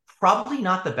 probably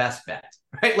not the best bet,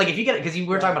 right? Like if you get it, because we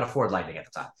were talking about a Ford Lightning at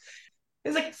the time.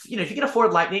 It's like, if you get a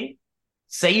Ford Lightning,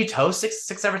 say you tow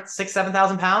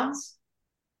 7,000 pounds,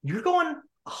 you're going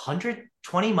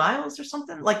 120 miles or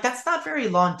something. Like that's not very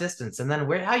long distance. And then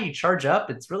how you charge up,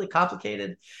 it's really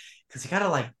complicated, because you got to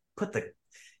like you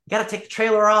got to take the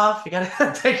trailer off. You got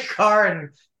to take your car and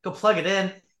go plug it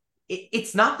in.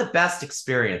 It's not the best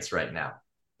experience right now.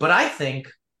 But I think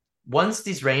once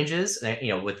these ranges,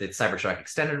 with the Cybertruck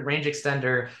extended range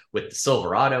extender, with the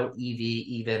Silverado EV,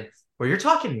 even where you're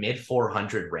talking mid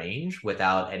 400 range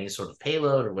without any sort of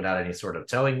payload or without any sort of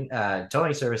towing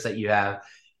service that you have,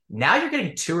 now you're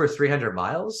getting 200 or 300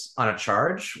 miles on a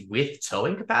charge with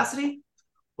towing capacity.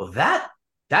 Well,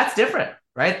 that's different,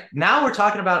 right? Now we're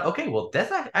talking about, okay, well,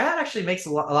 that actually makes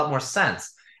a lot more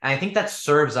sense. And I think that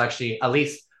serves actually at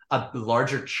least a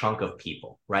larger chunk of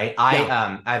people, right?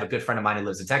 I have a good friend of mine who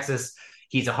lives in Texas.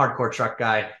 He's a hardcore truck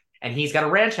guy, and he's got a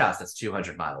ranch house that's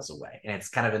 200 miles away, and it's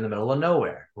kind of in the middle of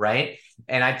nowhere, right?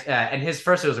 And and his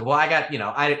first was like, well,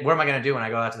 what am I going to do when I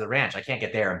go out to the ranch? I can't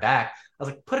get there and back. I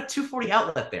was like, put a 240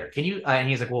 outlet there. Can you? And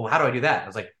he's like, well, how do I do that? I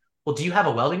was like, well, do you have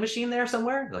a welding machine there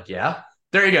somewhere? They're like, yeah.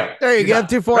 There you go. There you go.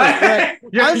 240. Right.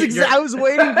 I was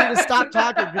waiting for you to stop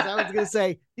talking because I was going to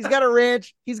say he's got a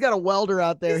wrench. He's got a welder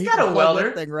out there. He's got a welder.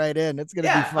 That thing right in. It's going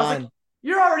to be fine. Like,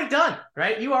 you're already done,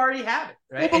 right? You already have it,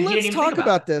 right? Well, but let's talk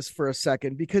about this for a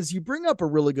second because you bring up a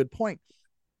really good point.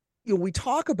 We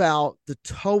talk about the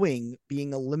towing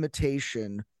being a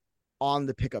limitation on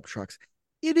the pickup trucks.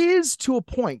 It is to a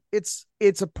point. It's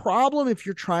a problem if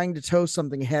you're trying to tow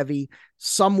something heavy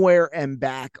somewhere and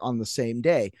back on the same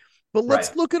day. But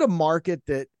let's look at a market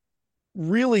that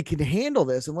really can handle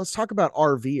this. And let's talk about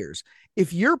RVers.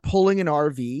 If you're pulling an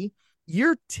RV,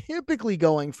 you're typically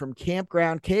going from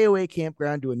KOA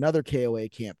campground to another KOA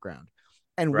campground.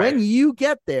 And when you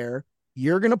get there,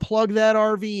 you're going to plug that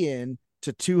RV in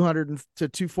to 200 to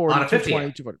 240, on a 50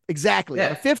 220. Exactly.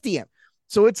 On a 50 amp.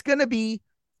 So it's going to be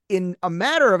in a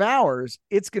matter of hours,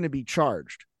 it's going to be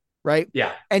charged. Right.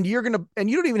 Yeah. And you don't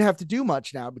even have to do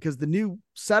much now because the new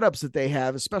setups that they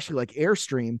have, especially like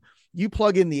Airstream, you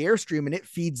plug in the Airstream and it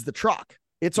feeds the truck.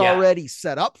 It's already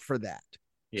set up for that.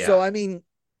 Yeah. So, I mean,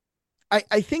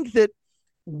 I think that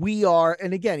we are,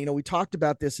 and again, we talked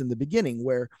about this in the beginning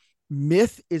where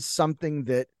myth is something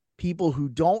that people who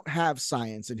don't have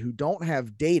science and who don't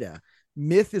have data,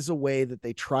 myth is a way that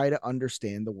they try to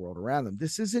understand the world around them.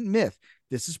 This isn't myth.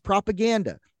 This is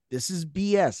propaganda. This is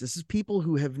BS. This is people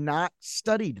who have not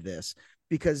studied this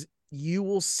because you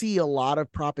will see a lot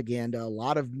of propaganda, a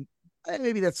lot of,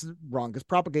 maybe that's wrong because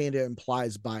propaganda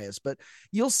implies bias, but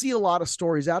you'll see a lot of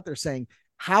stories out there saying,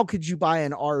 how could you buy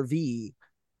an RV?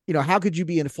 How could you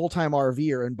be in a full-time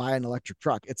RVer and buy an electric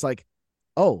truck? It's like,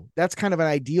 oh, that's kind of an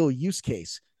ideal use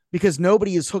case because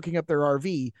nobody is hooking up their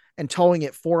RV and towing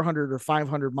it 400 or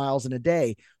 500 miles in a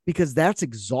day because that's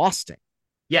exhausting.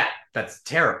 Yeah, that's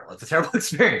terrible. It's a terrible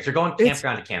experience. You're going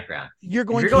campground to campground. You're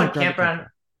going campground.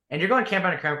 And you're going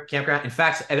campground to campground. In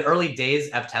fact, in the early days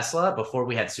of Tesla, before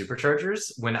we had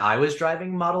superchargers, when I was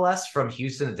driving Model S from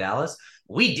Houston to Dallas,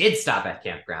 we did stop at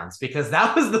campgrounds because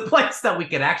that was the place that we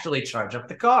could actually charge up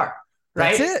the car.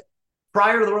 Right? That's it.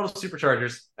 Prior to the world of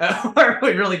superchargers,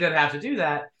 we really didn't have to do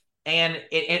that. And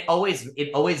it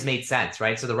always made sense,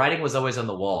 right? So the writing was always on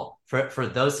the wall for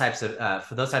those types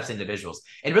of individuals.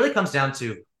 It really comes down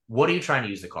to what are you trying to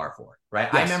use the car for, right?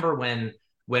 Yes. I remember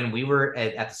when we were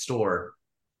at the store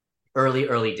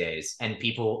early days, and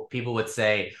people would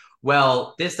say,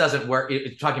 "Well, this doesn't work."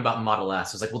 Talking about Model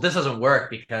S, it's like, "Well, this doesn't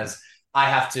work because I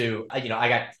have to,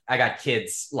 I got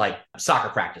kids like soccer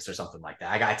practice or something like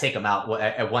that. I take them out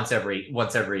once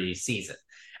every season."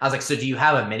 I was like, "So do you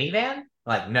have a minivan?"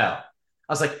 Like, no.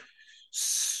 I was like,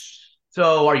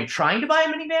 "So are you trying to buy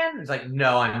a minivan?" It's like,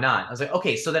 "No, I'm not." I was like,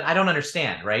 "Okay, so then I don't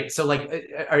understand, right?" So like,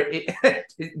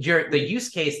 the use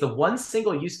case, the one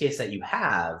single use case that you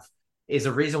have is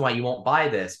a reason why you won't buy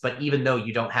this, but even though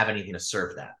you don't have anything to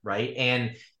serve that, right?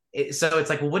 And so it's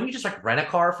like, well, wouldn't you just like rent a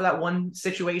car for that one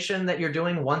situation that you're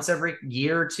doing once every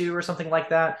year or two or something like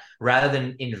that, rather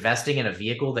than investing in a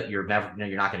vehicle that you're not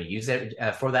going to use it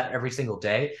for that every single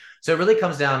day? So it really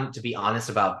comes down to be honest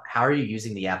about how are you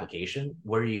using the application?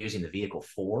 What are you using the vehicle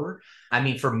for? I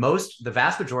mean, for the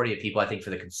vast majority of people, I think for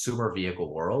the consumer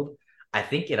vehicle world, I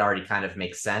think it already kind of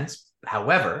makes sense.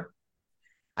 However,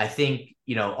 I think,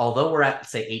 although we're at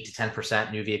say 8 to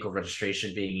 10% new vehicle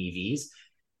registration being EVs,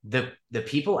 the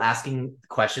people asking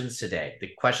questions today, the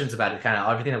questions about kind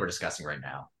of everything that we're discussing right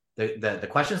now, the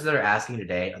questions that are asking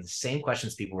today are the same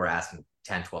questions people were asking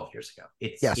 10, 12 years ago.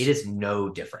 It is no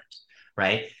different,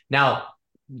 right? Now,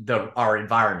 our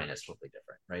environment is totally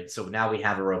different, right? So now we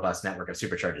have a robust network of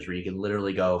superchargers where you can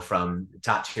literally go from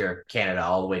top tier Canada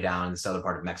all the way down in the southern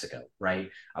part of Mexico, right?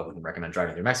 I wouldn't recommend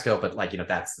driving through Mexico, but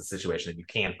that's the situation that you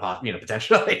can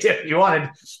potentially do if you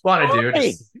want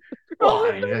to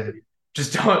do.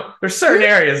 Just don't. There's certain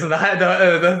areas in the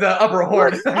upper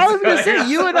horn. I was going to say,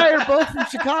 you and I are both from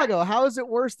Chicago. How is it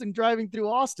worse than driving through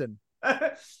Austin?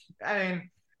 I mean,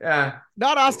 yeah,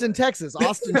 not Austin, Texas,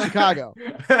 Austin, Chicago.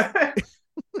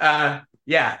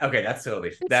 Yeah. Okay. That's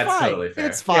totally fair.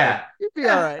 It's fine. Yeah. You'd be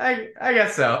all right. I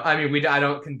guess so. I mean, I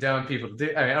don't condone people to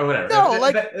do. I mean, or whatever. No,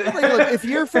 look, if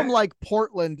you're from like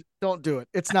Portland, don't do it.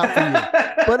 It's not for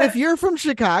you. But if you're from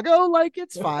Chicago, like,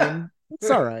 it's fine. It's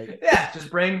all right. Yeah.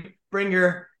 Just bring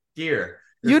your gear.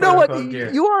 You know what?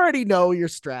 You already know your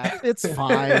strap. It's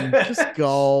fine. Just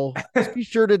go. Just be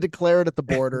sure to declare it at the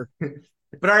border.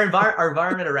 But our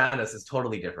environment around us is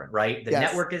totally different, right? The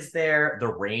network is there. The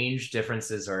range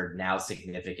differences are now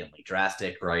significantly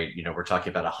drastic, right? We're talking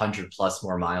about 100+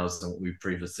 more miles than what we've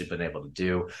previously been able to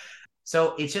do.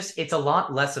 So it's a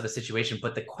lot less of a situation,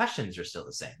 but the questions are still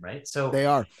the same, right? So they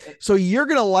are. So you're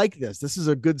going to like this. This is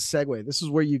a good segue. This is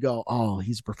where you go, oh,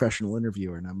 he's a professional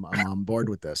interviewer and I'm on board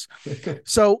with this.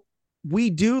 So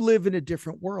we do live in a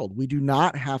different world. We do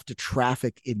not have to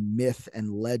traffic in myth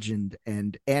and legend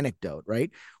and anecdote,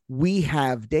 right? We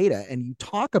have data, and you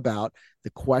talk about the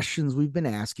questions we've been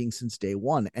asking since day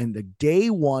one. And the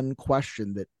day one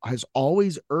question that has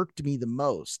always irked me the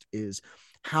most is,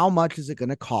 how much is it going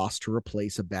to cost to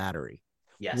replace a battery?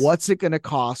 Yes. What's it going to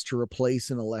cost to replace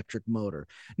an electric motor?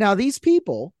 Now, these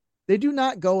people, they do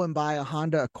not go and buy a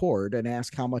Honda Accord and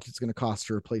ask how much it's going to cost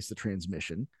to replace the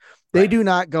transmission. They do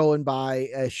not go and buy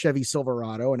a Chevy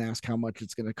Silverado and ask how much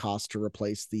it's going to cost to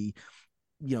replace the,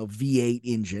 V8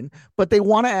 engine, but they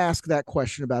want to ask that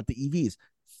question about the EVs.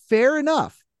 Fair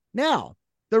enough. Now,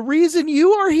 the reason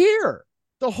you are here,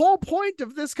 the whole point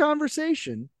of this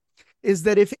conversation is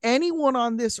that if anyone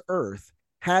on this earth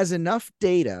has enough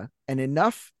data and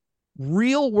enough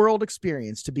real world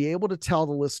experience to be able to tell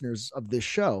the listeners of this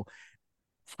show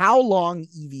how long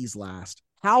EVs last,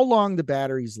 how long the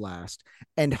batteries last,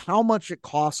 and how much it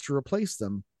costs to replace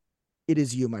them, it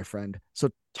is you, my friend. So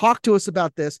talk to us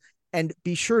about this and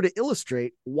be sure to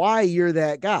illustrate why you're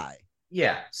that guy.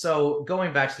 Yeah. So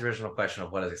going back to the original question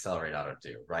of what does Xcelerate Auto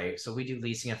do, right? So we do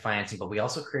leasing and financing, but we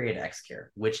also create Xcare,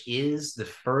 which is the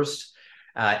first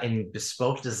in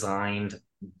bespoke designed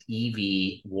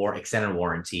EV extended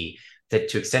warranty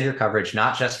to extend your coverage,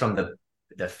 not just from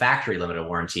the factory limited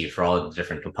warranty for all of the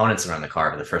different components around the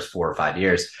car for the first 4 or 5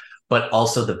 years, but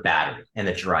also the battery and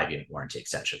the drive unit warranty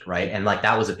extension, right? And like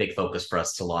that was a big focus for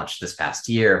us to launch this past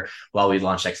year while we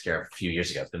launched Xcare a few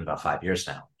years ago. It's been about 5 years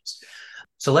now.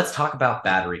 So let's talk about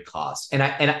battery costs. And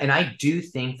I do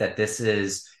think that this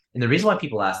is, and the reason why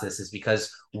people ask this is because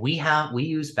we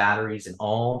use batteries in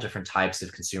all different types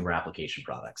of consumer application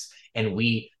products. And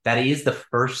that is the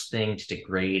first thing to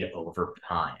degrade over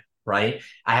time, right?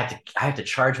 I have to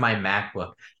charge my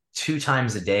MacBook 2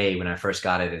 times a day. When I first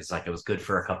got it, it's like it was good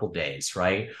for a couple of days,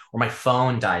 right? Or my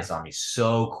phone dies on me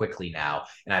so quickly now,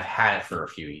 and I've had it for a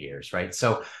few years, right?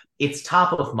 So it's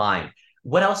top of mind.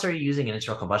 What else are you using an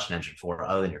internal combustion engine for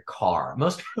other than your car?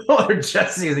 Most people are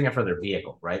just using it for their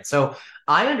vehicle, right? So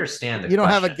I understand you don't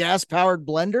have a gas-powered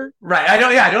blender, right? I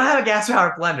don't have a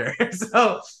gas-powered blender.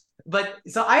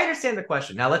 So I understand the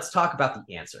question. Now let's talk about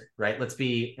the answer, right? Let's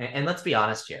be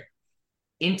honest here.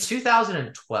 In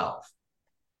 2012,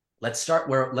 let's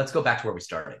go back to where we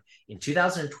started. In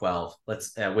 2012,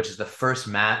 which is the first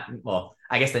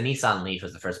I guess the Nissan Leaf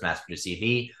was the first mass-produced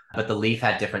EV, but the Leaf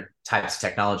had different types of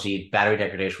technology. Battery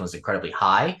degradation was incredibly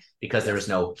high because there was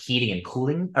no heating and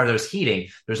cooling, or there was heating.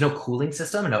 There was no cooling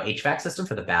system and no HVAC system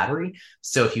for the battery.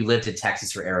 So if you lived in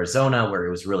Texas or Arizona where it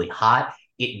was really hot,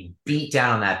 it beat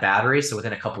down on that battery. So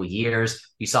within a couple of years,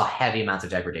 you saw heavy amounts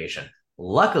of degradation.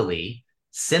 Luckily,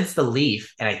 since the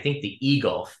Leaf and I think the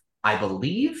e-Golf, I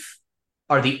believe,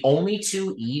 are the only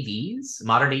 2 EVs,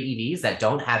 modern day EVs, that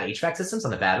don't have HVAC systems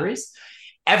on the batteries.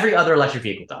 Every other electric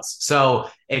vehicle does. So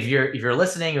if you're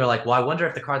listening, you're like, well, I wonder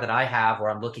if the car that I have or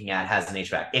I'm looking at has an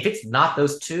HVAC. If it's not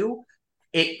those 2,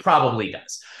 it probably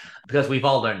does, because we've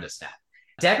all learned this now.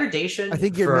 Degradation. I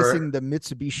think you're missing the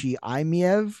Mitsubishi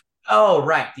i-MiEV. Oh,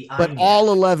 right. But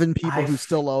all 11 people who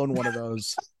still own one of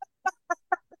those.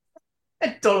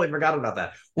 I totally forgot about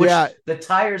that. The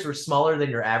tires were smaller than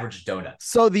your average donut.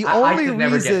 So the only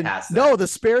reason, the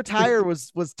spare tire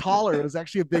was taller. It was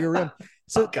actually a bigger rim.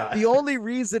 So the only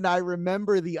reason I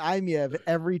remember the i-MiEV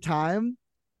every time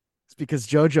is because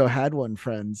JoJo had one,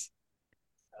 friends.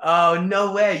 Oh,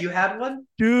 no way. You had one?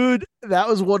 Dude, that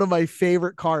was one of my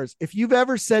favorite cars. If you've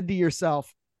ever said to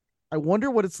yourself, I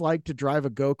wonder what it's like to drive a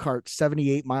go-kart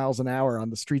 78 miles an hour on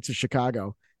the streets of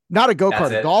Chicago. Not a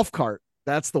go-kart, a golf cart.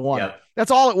 That's the one. Yep.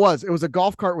 That's all it was. It was a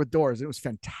golf cart with doors. It was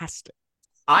fantastic.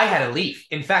 I had a Leaf.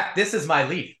 In fact, this is my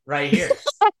Leaf right here.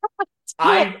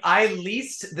 I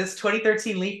leased this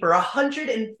 2013 Leaf for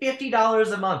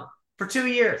 $150 a month for 2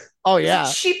 years. Oh, It's yeah.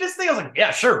 the cheapest thing. I was like,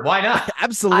 yeah, sure, why not?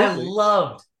 Absolutely. I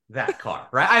loved that car,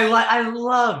 right? I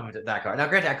loved that car. Now,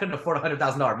 granted, I couldn't afford a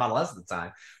 $100,000 Model S at the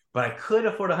time, but I could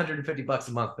afford $150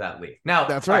 a month for that Leaf. Now,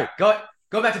 that's right.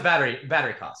 Go back to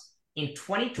battery costs. In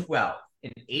 2012,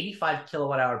 an 85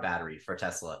 kilowatt hour battery for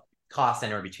Tesla cost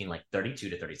anywhere between like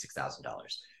 $32,000 to $36,000.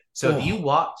 So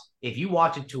if you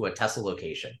walked into a Tesla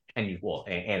location and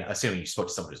assuming you spoke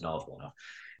to someone who's knowledgeable enough,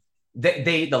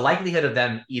 the likelihood of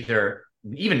them either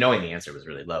even knowing the answer was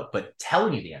really low, but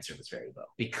telling you the answer was very low,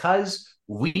 because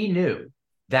we knew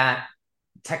that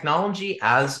technology,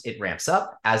 as it ramps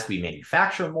up, as we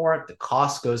manufacture more, the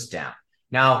cost goes down.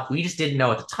 Now, we just didn't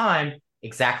know at the time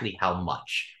exactly how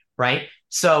much, right?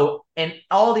 So, and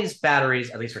all these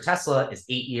batteries, at least for Tesla, is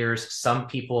 8 years. Some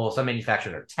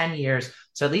manufacturers are 10 years.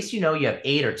 So at least you have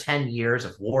 8 or 10 years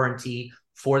of warranty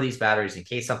for these batteries in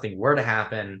case something were to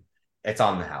happen. It's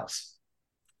on the house.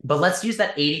 But let's use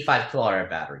that 85 kilowatt hour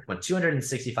battery, went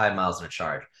 265 miles in a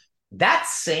charge. That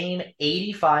same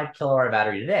 85 kilowatt hour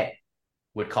battery today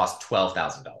would cost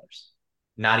 $12,000.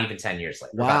 Not even 10 years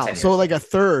later. Wow. So like a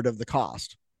third of the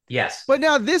cost. Yes. But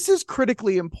now this is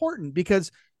critically important, because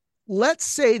let's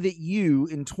say that you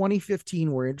in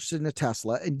 2015 were interested in a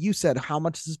Tesla and you said, how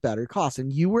much does this battery cost?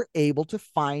 And you were able to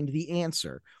find the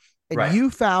answer. And you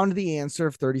found the answer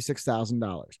of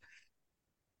 $36,000.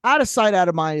 Out of sight, out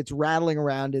of mind, it's rattling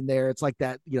around in there. It's like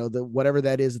that, the whatever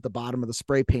that is at the bottom of the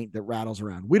spray paint that rattles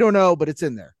around. We don't know, but it's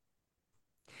in there.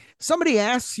 Somebody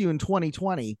asks you in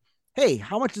 2020, hey,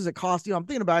 how much does it cost? I'm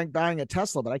thinking about buying a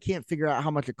Tesla, but I can't figure out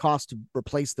how much it costs to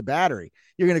replace the battery.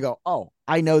 You're going to go, oh,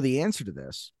 I know the answer to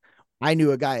this. I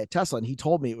knew a guy at Tesla and he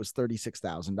told me it was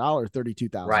 $36,000,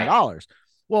 $32,000. Right.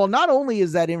 Well, not only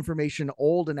is that information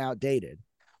old and outdated,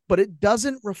 but it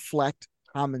doesn't reflect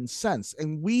common sense.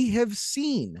 And we have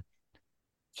seen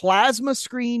plasma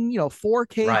screen,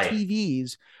 4K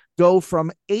TVs go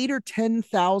from $8,000 or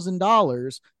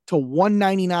 $10,000 to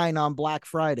 $199 on Black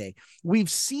Friday. We've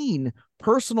seen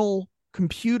personal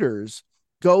computers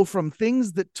go from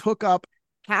things that took up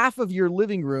half of your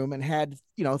living room and had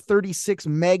 36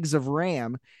 megs of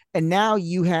RAM, and now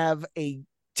you have a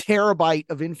terabyte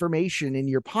of information in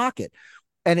your pocket,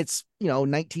 and it's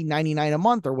 $19.99 a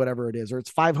month or whatever it is, or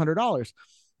it's $500.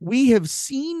 We have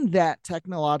seen that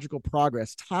technological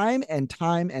progress time and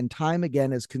time and time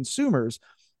again as consumers,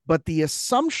 but the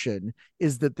assumption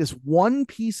is that this one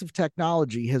piece of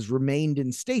technology has remained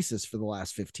in stasis for the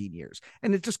last 15 years,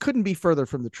 and it just couldn't be further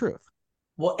from the truth.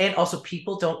 Well, and also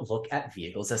people don't look at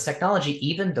vehicles as technology,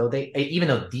 even though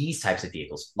these types of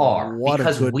vehicles are,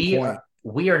 because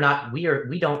we're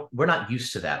not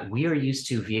used to that. We are used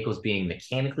to vehicles being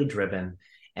mechanically driven,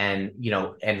 and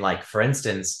like, for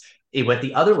instance, it went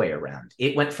the other way around.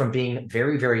 It went from being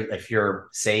very, very, if you're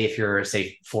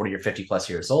 40 or 50 plus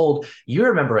years old, you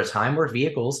remember a time where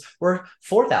vehicles were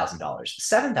 $4,000,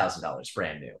 $7,000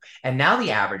 brand new. And now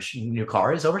the average new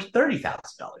car is over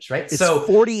 $30,000, right? It's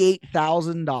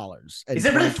 $48,000. Is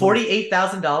it really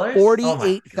 $48,000?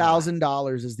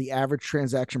 $48,000 is the average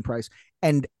transaction price.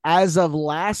 And as of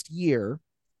last year,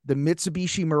 the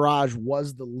Mitsubishi Mirage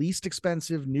was the least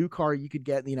expensive new car you could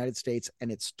get in the United States,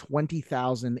 and it's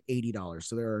 $20,080.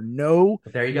 So there are no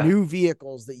new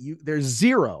vehicles there's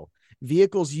zero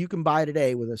vehicles you can buy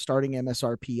today with a starting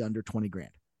MSRP under 20 grand.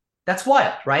 That's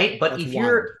wild, right? But if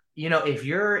you're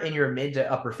in your mid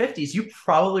to upper 50s, you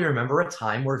probably remember a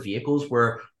time where vehicles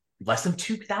were less than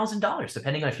 $2,000,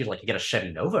 depending on if you get a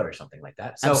Chevy Nova or something like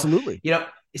that. So, absolutely.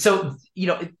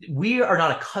 We are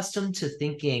not accustomed to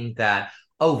thinking that,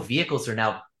 vehicles are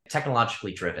now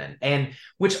technologically driven, and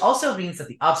which also means that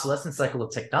the obsolescence cycle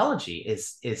of technology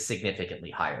is significantly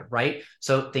higher, right?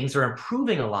 So things are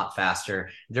improving a lot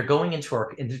faster. They're going into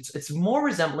it's more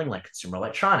resembling like consumer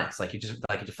electronics, like you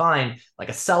define like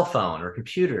a cell phone or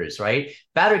computers, right?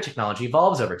 Battery technology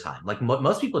evolves over time. Like what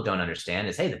most people don't understand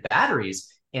is, hey, the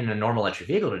batteries in a normal electric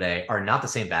vehicle today are not the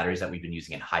same batteries that we've been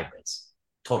using in hybrids.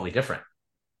 Totally different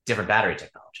battery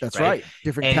technology. That's right.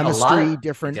 Different chemistry,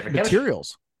 different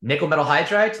materials. Nickel metal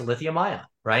hydride to lithium ion,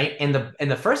 right? And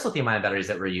the first lithium ion batteries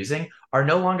that we're using are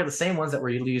no longer the same ones that we're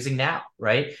using now,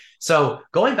 right? So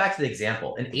going back to the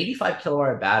example, an 85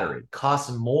 kilowatt battery costs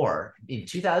more in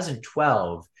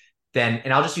 2012 than,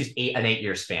 and I'll just use an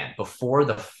 8-year span before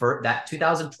that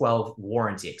 2012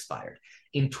 warranty expired.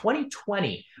 In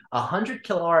 2020, a 100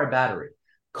 kilowatt battery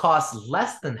costs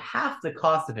less than half the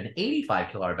cost of an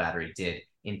 85 kilowatt battery did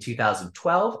in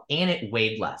 2012, and it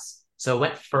weighed less. So it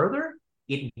went further,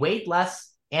 it weighed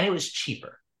less, and it was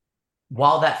cheaper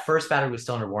while that first battery was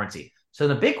still under warranty. So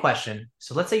the big question,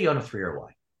 so let's say you own a 3 or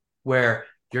Y. where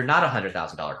you're not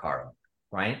 $100,000 car owner,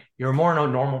 right? You're more a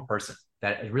normal person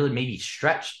that really maybe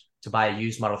stretched to buy a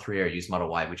used Model 3 or a used Model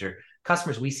Y, which are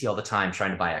customers we see all the time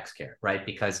trying to buy Xcare, right?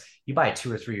 Because you buy a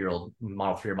 2 or 3-year-old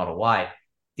Model 3 or Model Y,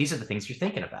 these are the things you're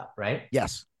thinking about, right?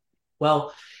 Yes.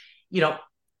 Well,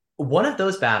 one of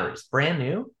those batteries, brand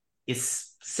new, is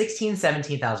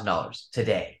 $16,000, $17,000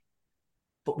 today.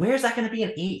 But where's that going to be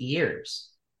in 8 years,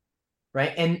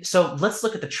 right? And so let's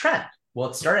look at the trend. Well,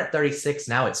 it started at 36,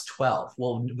 now it's 12.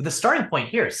 Well, the starting point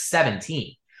here is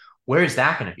 17. Where is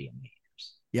that going to be in 8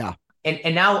 years? Yeah.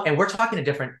 And we're talking a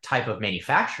different type of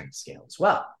manufacturing scale as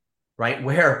well, right?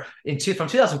 Where from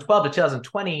 2012 to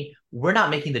 2020, we're not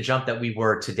making the jump that we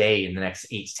were today in the next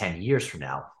 8 to 10 years from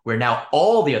now, where now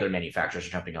all the other manufacturers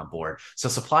are jumping on board. So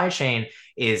supply chain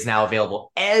is now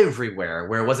available everywhere,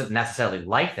 where it wasn't necessarily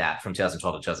like that from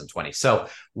 2012 to 2020. So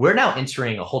we're now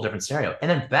entering a whole different scenario. And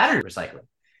then battery recycling.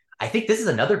 I think this is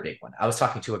another big one. I was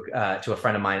talking to a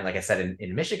friend of mine, like I said,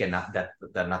 in Michigan, not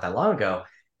that long ago.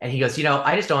 And he goes,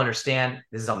 I just don't understand.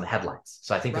 This is on the headlines.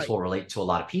 So I think this will relate to a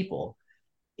lot of people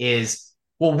is,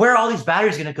 well, where are all these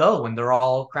batteries going to go when they're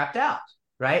all crapped out,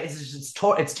 right? It's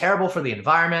terrible for the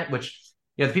environment, which,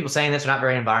 the people saying this are not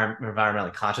very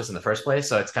environmentally conscious in the first place.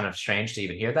 So it's kind of strange to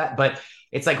even hear that. But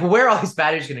it's like, well, where are all these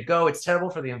batteries going to go? It's terrible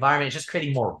for the environment. It's just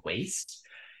creating more waste.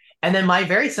 And then my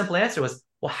very simple answer was,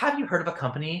 well, have you heard of a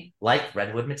company like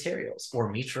Redwood Materials or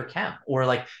Mitra Chem or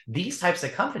like these types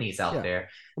of companies out there?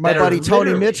 My buddy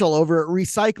Tony Mitchell over at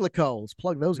Recyclico. Let's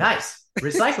plug those guys.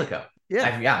 Nice. Recyclico.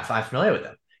 I'm familiar with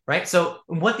them. Right. So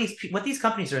what these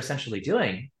companies are essentially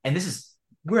doing, and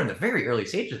we're in the very early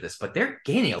stages of this, but they're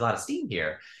gaining a lot of steam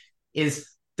here, is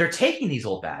they're taking these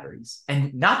old batteries,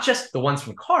 and not just the ones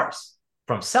from cars,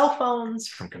 from cell phones,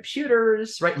 from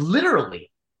computers, right?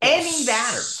 Literally any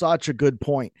battery. Such a good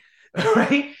point.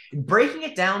 Right? Breaking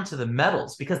it down to the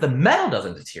metals, because the metal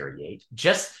doesn't deteriorate,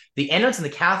 just the anodes and the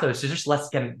cathodes, so just less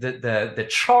the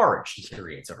charge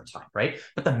deteriorates over time, right?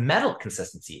 But the metal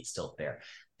consistency is still there.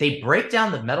 They break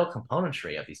down the metal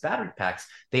componentry of these battery packs.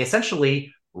 They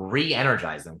essentially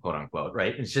re-energize them, quote unquote,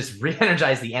 right? It's just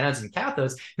re-energize the anodes and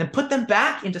cathodes, and then put them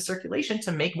back into circulation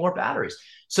to make more batteries.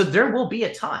 So there will be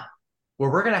a time where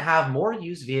we're going to have more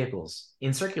used vehicles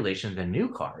in circulation than new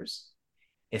cars,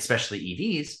 especially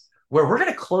EVs, where we're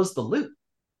going to close the loop.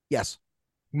 Yes.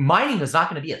 Mining is not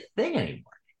going to be a thing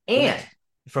anymore. And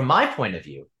from my point of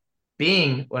view,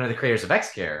 being one of the creators of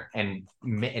Xcare and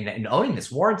owning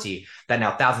this warranty that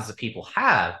now thousands of people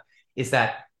have, is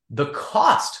that the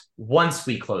cost once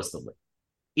we close the loop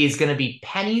is going to be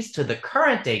pennies to the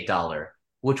current day dollar,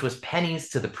 which was pennies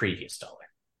to the previous dollar.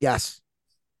 Yes.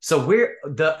 So we're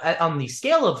on the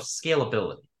scale of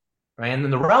scalability, right? And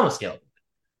in the realm of scalability,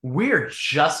 we're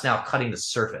just now cutting the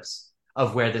surface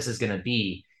of where this is going to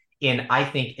be I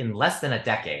think in less than a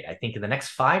decade. I think in the next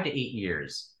 5 to 8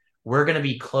 years, we're going to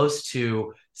be close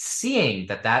to seeing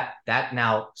that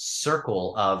now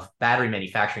circle of battery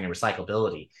manufacturing and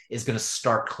recyclability is going to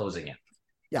start closing in.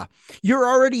 Yeah. You're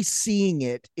already seeing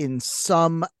it in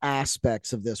some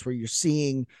aspects of this, where you're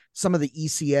seeing some of the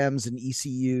ECMs and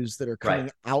ECUs that are coming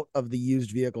out of the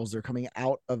used vehicles. They're coming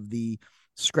out of the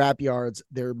scrap yards.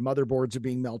 Their motherboards are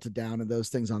being melted down and those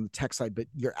things on the tech side. But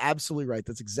you're absolutely right.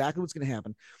 That's exactly what's going to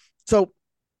happen. So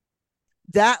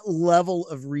that level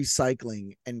of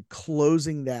recycling and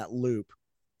closing that loop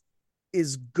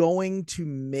is going to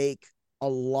make a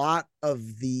lot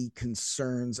of the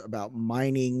concerns about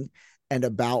mining and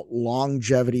about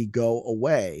longevity go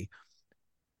away.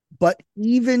 But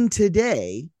even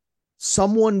today,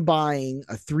 someone buying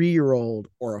a 3-year-old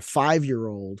or a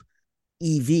 5-year-old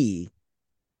EV,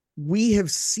 we have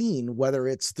seen, whether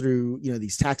it's through,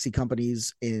 these taxi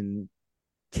companies in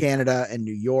Canada and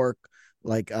New York,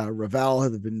 like Ravel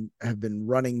have been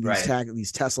running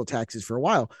these Tesla taxis for a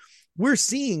while. We're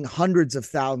seeing hundreds of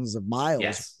thousands of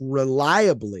miles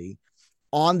reliably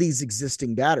on these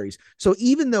existing batteries. So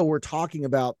even though we're talking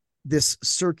about this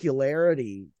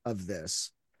circularity of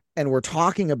this, and we're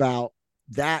talking about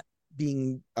that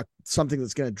being something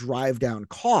that's going to drive down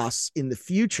costs in the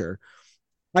future,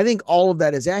 I think all of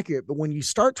that is accurate. But when you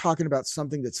start talking about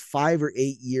something that's 5 or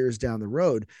 8 years down the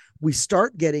road, we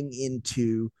start getting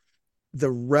into the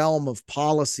realm of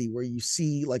policy where you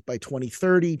see, like, by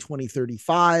 2030,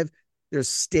 2035, there's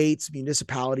states,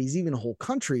 municipalities, even whole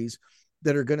countries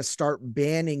that are going to start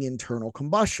banning internal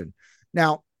combustion.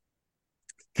 Now,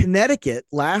 Connecticut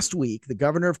last week, the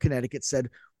governor of Connecticut said,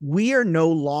 we are no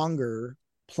longer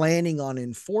planning on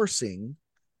enforcing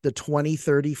the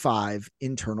 2035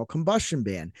 internal combustion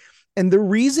ban. And the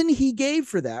reason he gave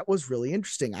for that was really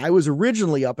interesting. I was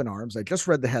originally up in arms. I just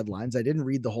read the headlines. I didn't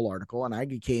read the whole article, and I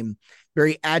became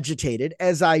very agitated,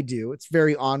 as I do. It's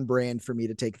very on brand for me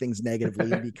to take things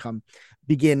negatively and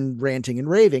begin ranting and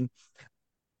raving.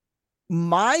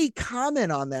 My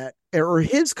comment on that, or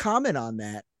his comment on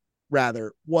that,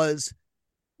 rather, was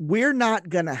we're not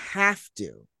going to have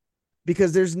to,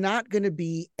 because there's not going to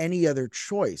be any other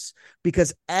choice.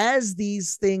 Because as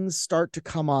these things start to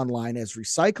come online, as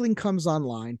recycling comes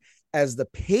online, as the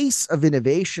pace of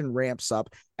innovation ramps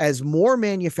up, as more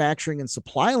manufacturing and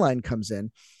supply line comes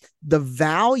in, the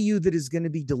value that is going to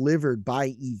be delivered by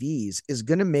EVs is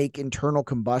going to make internal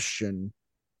combustion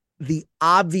the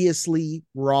obviously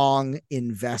wrong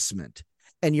investment.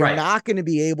 And you're not going to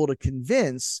be able to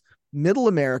convince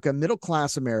middle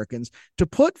class Americans to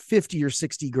put 50 or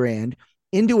 60 grand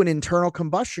into an internal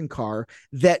combustion car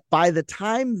that by the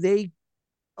time they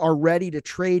are ready to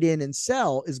trade in and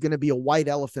sell is going to be a white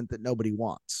elephant that nobody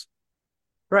wants.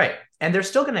 Right. And they're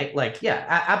still going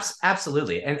to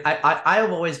absolutely. And I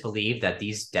have always believed that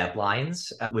these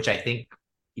deadlines, which I think,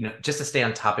 just to stay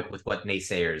on topic with what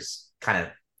naysayers kind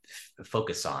of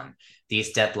focus on,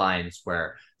 these deadlines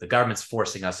where the government's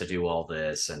forcing us to do all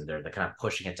this and they're kind of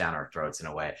pushing it down our throats in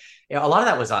a way. A lot of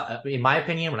that was, in my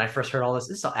opinion, when I first heard all this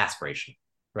is all aspirational,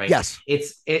 right? Yes.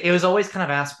 It was always kind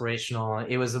of aspirational.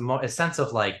 It was a sense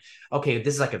of like, okay,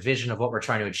 this is like a vision of what we're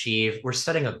trying to achieve. We're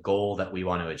setting a goal that we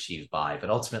want to achieve by, but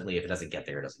ultimately if it doesn't get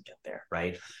there, it doesn't get there,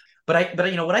 right? But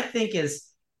what I think is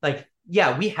like,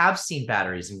 yeah, we have seen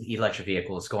batteries in electric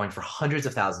vehicles going for hundreds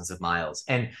of thousands of miles,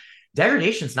 and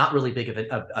degradation is not really big of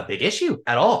a big issue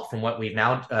at all from what we've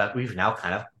now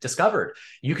kind of discovered.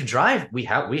 You can drive, we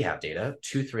have data,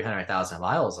 200,000-300,000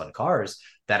 miles on cars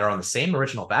that are on the same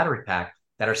original battery pack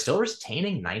that are still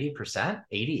retaining 90%,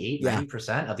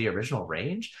 90% of the original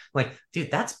range. Like,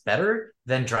 dude, that's better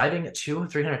than driving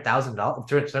 300,000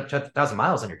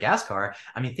 miles on your gas car.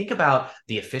 I mean, think about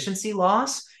the efficiency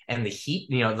loss and the heat,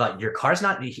 like your car's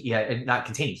not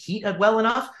containing heat well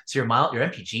enough. So your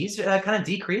MPGs kind of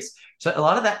decrease. So a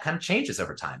lot of that kind of changes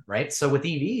over time, right? So with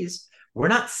EVs, we're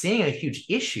not seeing a huge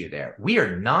issue there. We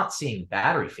are not seeing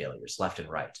battery failures left and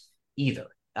right either.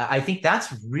 I think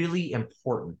that's really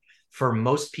important for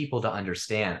most people to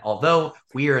understand, although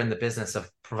we are in the business of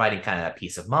providing kind of that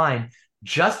peace of mind,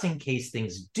 just in case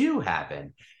things do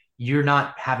happen, you're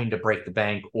not having to break the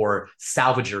bank or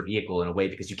salvage your vehicle in a way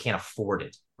because you can't afford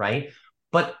it, right?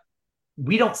 But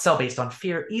we don't sell based on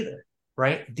fear either,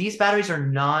 right? These batteries are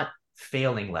not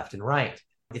failing left and right.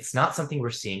 It's not something we're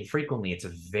seeing frequently.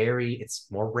 It's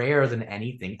more rare than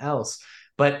anything else,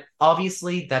 but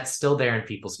obviously that's still there in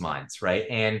people's minds, right?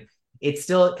 And it's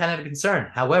still kind of a concern.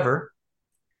 However,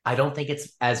 I don't think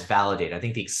it's as validated. I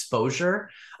think the exposure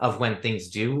of when things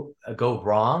do go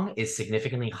wrong is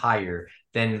significantly higher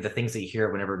than the things that you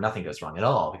hear whenever nothing goes wrong at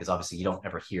all, because obviously you don't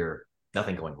ever hear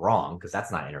nothing going wrong because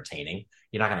that's not entertaining.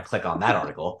 You're not going to click on that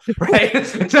article, right?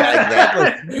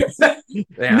 Exactly.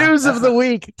 News of the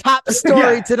week, top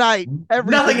story tonight.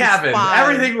 Nothing happened.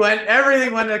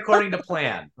 Everything went according to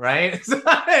plan, right?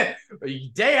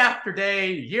 Day after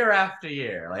day, year after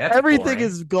year, like everything boring.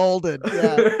 is golden.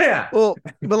 Yeah. Well,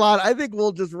 Milad, I think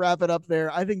we'll just wrap it up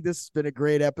there. I think this has been a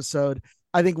great episode.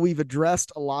 I think we've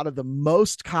addressed a lot of the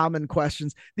most common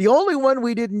questions. The only one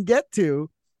we didn't get to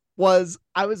was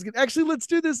let's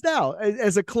do this now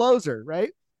as a closer,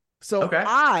 right? So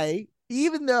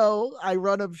even though I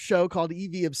run a show called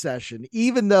EV Obsession,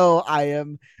 even though I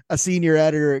am a senior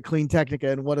editor at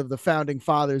CleanTechnica and one of the founding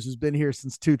fathers who's been here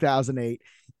since 2008,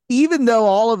 even though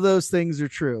all of those things are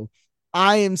true,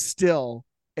 I am still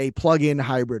a plug-in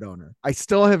hybrid owner. I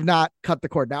still have not cut the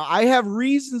cord. Now, I have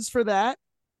reasons for that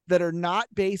are not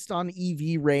based on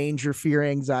EV range or fear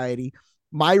anxiety.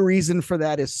 My reason for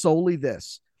that is solely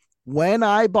this. When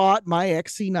I bought my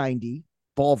XC90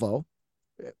 Volvo,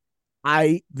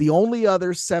 the only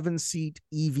other 7-seat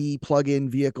EV plug-in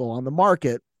vehicle on the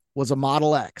market was a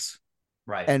Model X.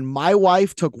 Right. And my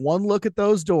wife took one look at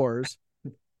those doors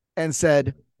and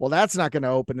said, well, that's not going to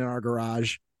open in our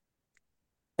garage,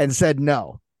 and said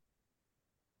no.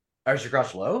 Is your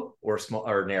garage low or small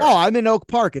or narrow? Oh, I'm in Oak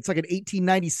Park. It's like an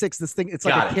 1896. This thing, it's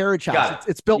like a carriage house.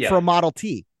 It's built for a Model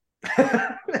T.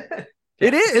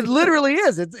 It is. It literally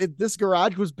is. This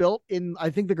garage was built in,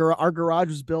 I think our garage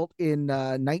was built in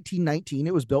 1919.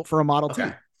 It was built for a Model T.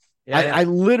 I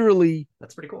literally,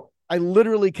 that's pretty cool. I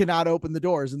literally cannot open the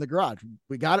doors in the garage.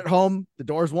 We got it home. The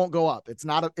doors won't go up. It's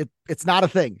not a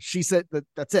thing. She said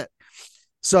that's it.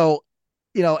 So,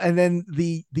 and then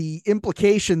the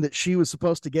implication that she was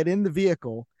supposed to get in the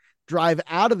vehicle, drive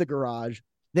out of the garage,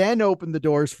 then open the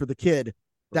doors for the kid.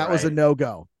 That was a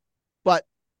no-go. But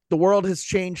the world has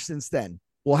changed since then.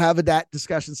 We'll have that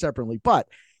discussion separately. But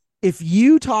if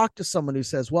you talk to someone who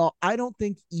says, well, I don't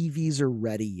think EVs are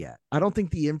ready yet, I don't think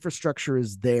the infrastructure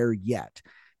is there yet,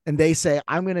 and they say,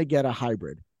 I'm going to get a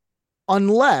hybrid,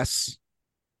 unless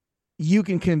you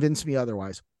can convince me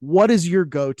otherwise, what is your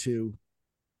go-to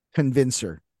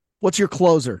convincer? What's your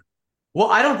closer? Well,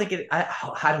 I don't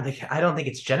think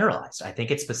it's generalized. I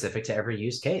think it's specific to every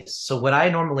use case. So where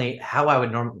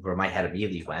my head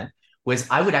immediately went was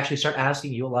I would actually start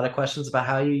asking you a lot of questions about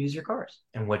how you use your cars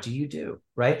and what do you do,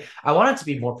 right? I want it to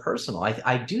be more personal.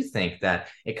 I do think that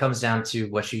it comes down to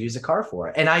what you use a car for.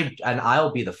 And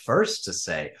I'll be the first to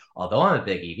say, although I'm a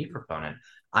big EV proponent,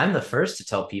 I'm the first to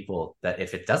tell people that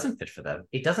if it doesn't fit for them,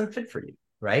 it doesn't fit for you,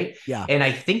 right? Yeah. And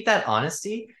I think that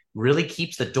honesty really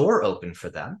keeps the door open for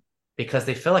them, because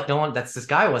they feel like this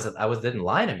guy didn't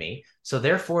lie to me. So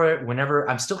therefore, whenever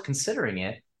I'm still considering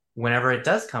it, whenever it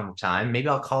does come time, maybe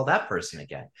I'll call that person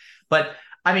again. But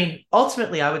I mean,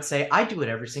 ultimately, I would say I do it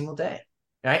every single day,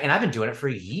 right? And I've been doing it for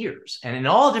years and in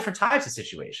all different types of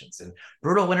situations, and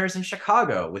brutal winters in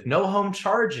Chicago with no home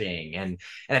charging. And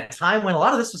at a time when a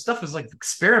lot of this stuff was like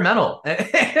experimental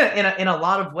in a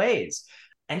lot of ways.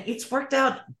 And it's worked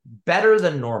out better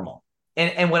than normal.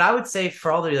 And what I would say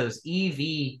for all of those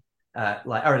EV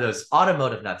or those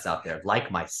automotive nuts out there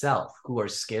like myself who are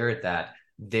scared that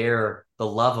the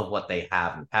love of what they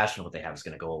have and passion of what they have is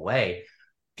going to go away,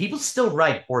 people still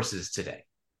ride horses today.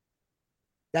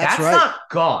 That's right. Not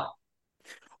gone,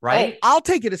 right? Oh, I'll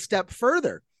take it a step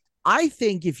further. I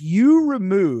think if you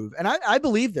remove, and I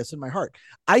believe this in my heart,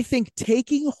 I think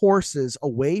taking horses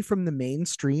away from the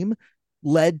mainstream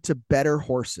led to better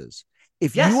horses.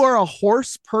 If you are a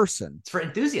horse person, it's for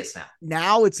enthusiasts now.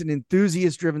 Now it's an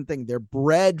enthusiast-driven thing. They're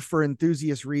bred for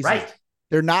enthusiast reasons. Right.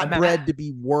 They're not bred to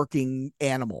be working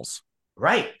animals.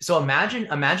 Right. So imagine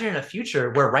in a future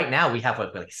where right now we have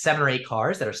like 7 or 8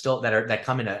 cars that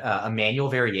come in a manual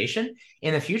variation.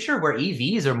 In the future where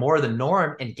EVs are more the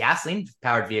norm and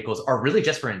gasoline-powered vehicles are really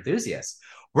just for enthusiasts,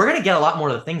 we're going to get a lot more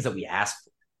of the things that we ask for.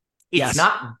 It's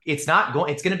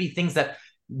going to be things that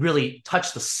really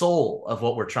touch the soul of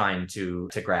what we're trying to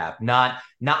grab, not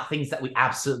things that we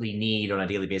absolutely need on a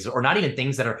daily basis, or not even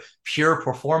things that are pure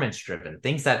performance driven,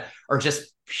 things that are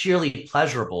just purely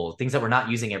pleasurable, things that we're not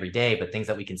using every day, but things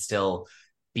that we can still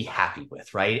be happy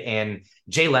with, right? And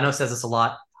Jay Leno says this a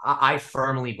lot. I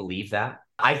firmly believe that.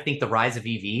 I think the rise of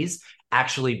EVs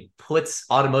actually puts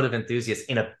automotive enthusiasts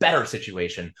in a better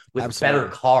situation with better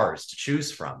cars to choose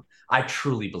from. I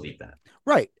truly believe that.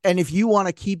 Right. And if you want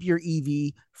to keep your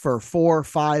EV for 4,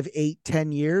 5, 8,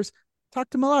 10 years,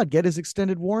 talk to Milad, get his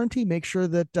extended warranty, make sure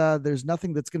that there's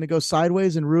nothing that's going to go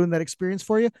sideways and ruin that experience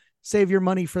for you. Save your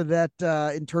money for that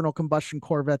internal combustion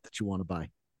Corvette that you want to buy.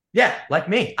 Yeah, like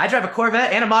me. I drive a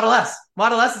Corvette and a Model S.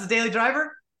 Model S is a daily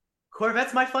driver.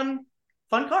 Corvette's my fun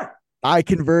car. I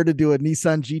converted to a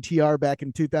Nissan GTR back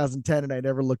in 2010 and I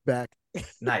never looked back.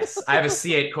 Nice. I have a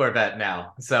C8 Corvette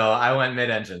now, so I went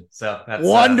mid-engine. So that's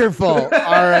wonderful. All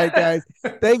right, guys.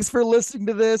 Thanks for listening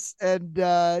to this. And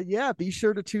be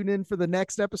sure to tune in for the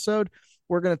next episode.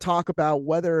 We're going to talk about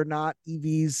whether or not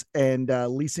EVs and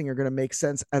leasing are going to make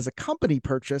sense as a company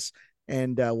purchase.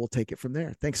 And we'll take it from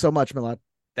there. Thanks so much, Milad.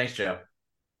 Thanks, Joe.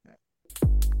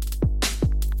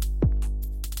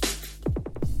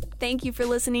 Thank you for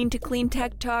listening to Clean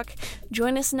Tech Talk.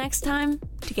 Join us next time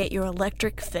to get your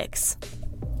electric fix.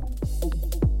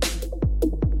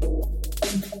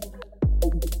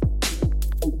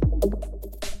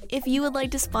 If you would like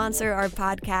to sponsor our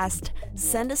podcast,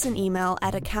 send us an email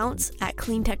at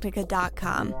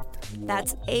accounts@cleantechnica.com.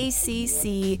 That's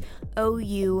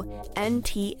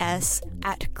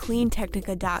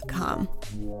ACCOUNTS@cleantechnica.com.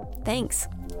 Thanks.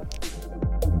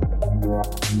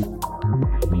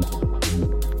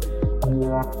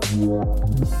 Yeah.